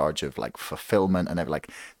people in charge of like fulfillment and everything. Like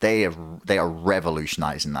they are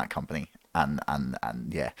revolutionizing that company and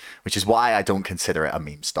yeah, which is why I don't consider it a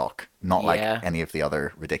meme stock, not like Yeah. any of the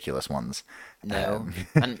other ridiculous ones. No.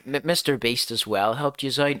 And Mr. Beast as well helped you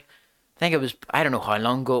out. I think it was, I don't know how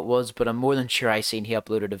long ago it was, but I'm more than sure I seen he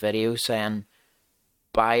uploaded a video saying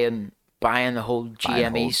buying the whole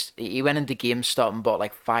GMEs. He went into GameStop and bought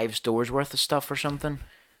like 5 stores worth of stuff or something.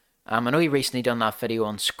 I know he recently done that video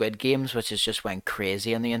on Squid Games, which has just went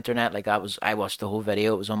crazy on the internet. Like I watched the whole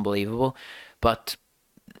video; it was unbelievable. But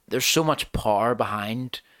there's so much power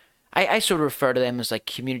behind. I sort of refer to them as like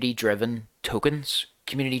community-driven tokens,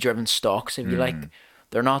 community-driven stocks, if you like.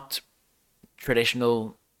 They're not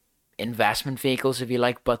traditional investment vehicles, if you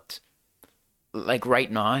like, but like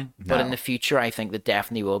right now. But in No. the future, I think that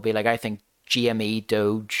definitely will be. Like I think GME,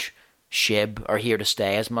 Doge, SHIB are here to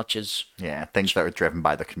stay as much as. Yeah, things that are driven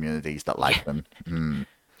by the communities that like them.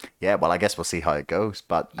 Yeah, well, I guess we'll see how it goes.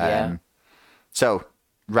 But Yeah. so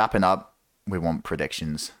wrapping up, we want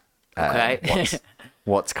predictions. Okay.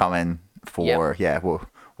 What's coming for? Yep. Yeah, well,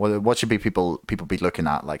 what should be people be looking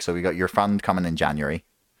at? Like, so we got your fund coming in January,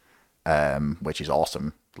 which is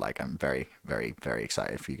awesome. Like, I'm very, very, very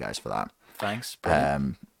excited for you guys for that. Thanks.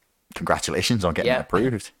 Brilliant. Congratulations on getting Yeah. it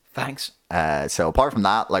approved. Thanks. So apart from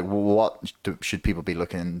that, like what should people be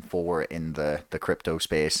looking for in the crypto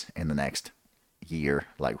space in the next year?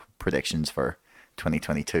 Like predictions for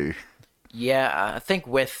 2022. Yeah, I think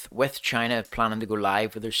with China planning to go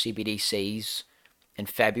live with their CBDCs in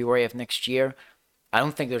February of next year, I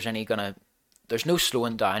don't think there's no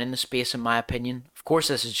slowing down in the space in my opinion. Of course,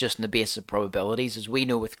 this is just in the basis of probabilities. As we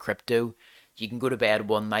know with crypto, you can go to bed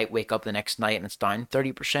one night, wake up the next night, and it's down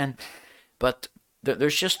 30%. But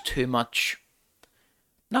there's just too much.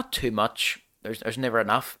 Not too much. There's never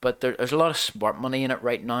enough, but there's a lot of smart money in it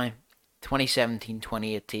right now. 2017,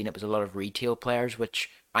 2018, it was a lot of retail players, which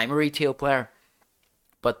I'm a retail player.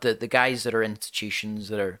 But the guys that are institutions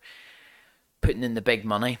that are putting in the big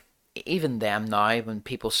money, even them now, when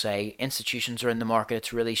people say institutions are in the market,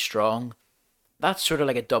 it's really strong. That's sort of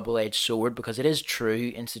like a double-edged sword because it is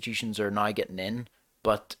true institutions are now getting in,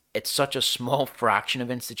 but it's such a small fraction of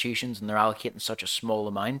institutions and they're allocating such a small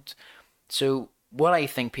amount. So what I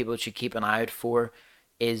think people should keep an eye out for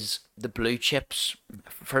is the blue chips.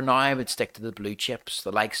 For now, I would stick to the blue chips,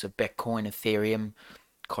 the likes of Bitcoin, Ethereum,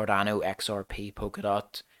 Cardano, XRP,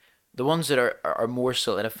 Polkadot, the ones that are more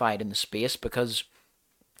solidified in the space because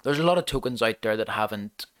there's a lot of tokens out there that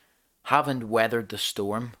haven't weathered the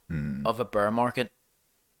storm of a bear market.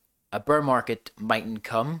 A bear market mightn't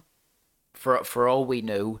come. For all we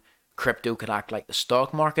know, crypto could act like the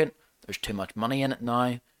stock market. There's too much money in it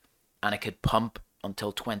now, and it could pump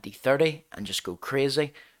until 2030 and just go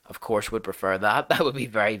crazy. Of course, would prefer that. That would be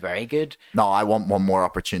very, very good. No, I want one more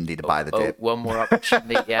opportunity to buy the dip. One more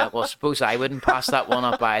opportunity. Yeah, well, suppose I wouldn't pass that one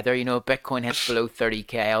up either. You know, if Bitcoin hits below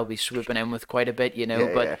 30K, I'll be swooping in with quite a bit, you know.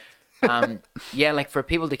 Yeah, But yeah, like for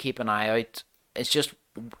people to keep an eye out, it's just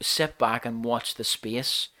sit back and watch the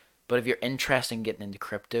space. But if you're interested in getting into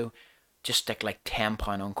crypto, just stick like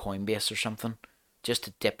 £10 on Coinbase or something, just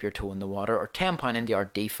to dip your toe in the water, or £10 into our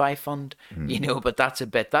DeFi fund, you know. But that's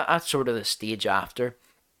that's sort of the stage after,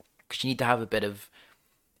 because you need to have a bit of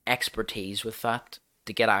expertise with that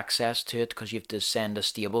to get access to it, because you have to send a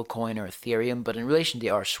stable coin or Ethereum. But in relation to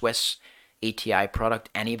our Swiss ETI product,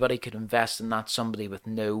 anybody could invest in that. Somebody with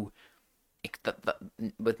no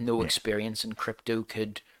experience in crypto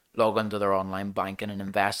could log into their online banking and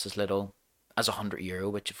invest as little as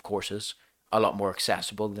 €100, which of course is a lot more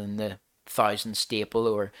accessible than the 1,000 staple.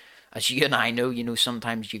 Or as you and I know,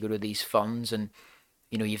 sometimes you go to these funds and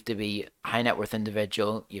you have to be a high net worth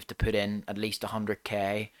individual. You have to put in at least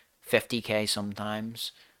 100k, 50k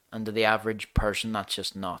sometimes, and to the average person, that's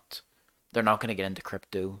just not. They're not going to get into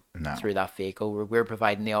crypto through that vehicle. We're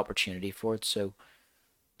providing the opportunity for it, so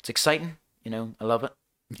it's exciting. I love it.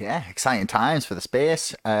 Yeah, exciting times for the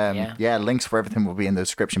space. Yeah, links for everything will be in the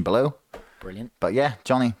description below. Brilliant. But yeah,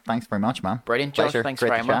 Johnny, thanks very much, man. Brilliant, Josh. Thanks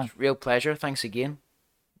very much. Real pleasure. Thanks again.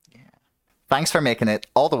 Yeah. Thanks for making it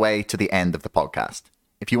all the way to the end of the podcast.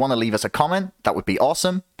 If you want to leave us a comment, that would be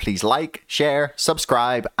awesome. Please like, share,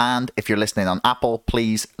 subscribe, and if you're listening on Apple,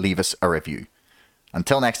 please leave us a review.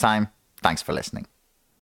 Until next time, thanks for listening.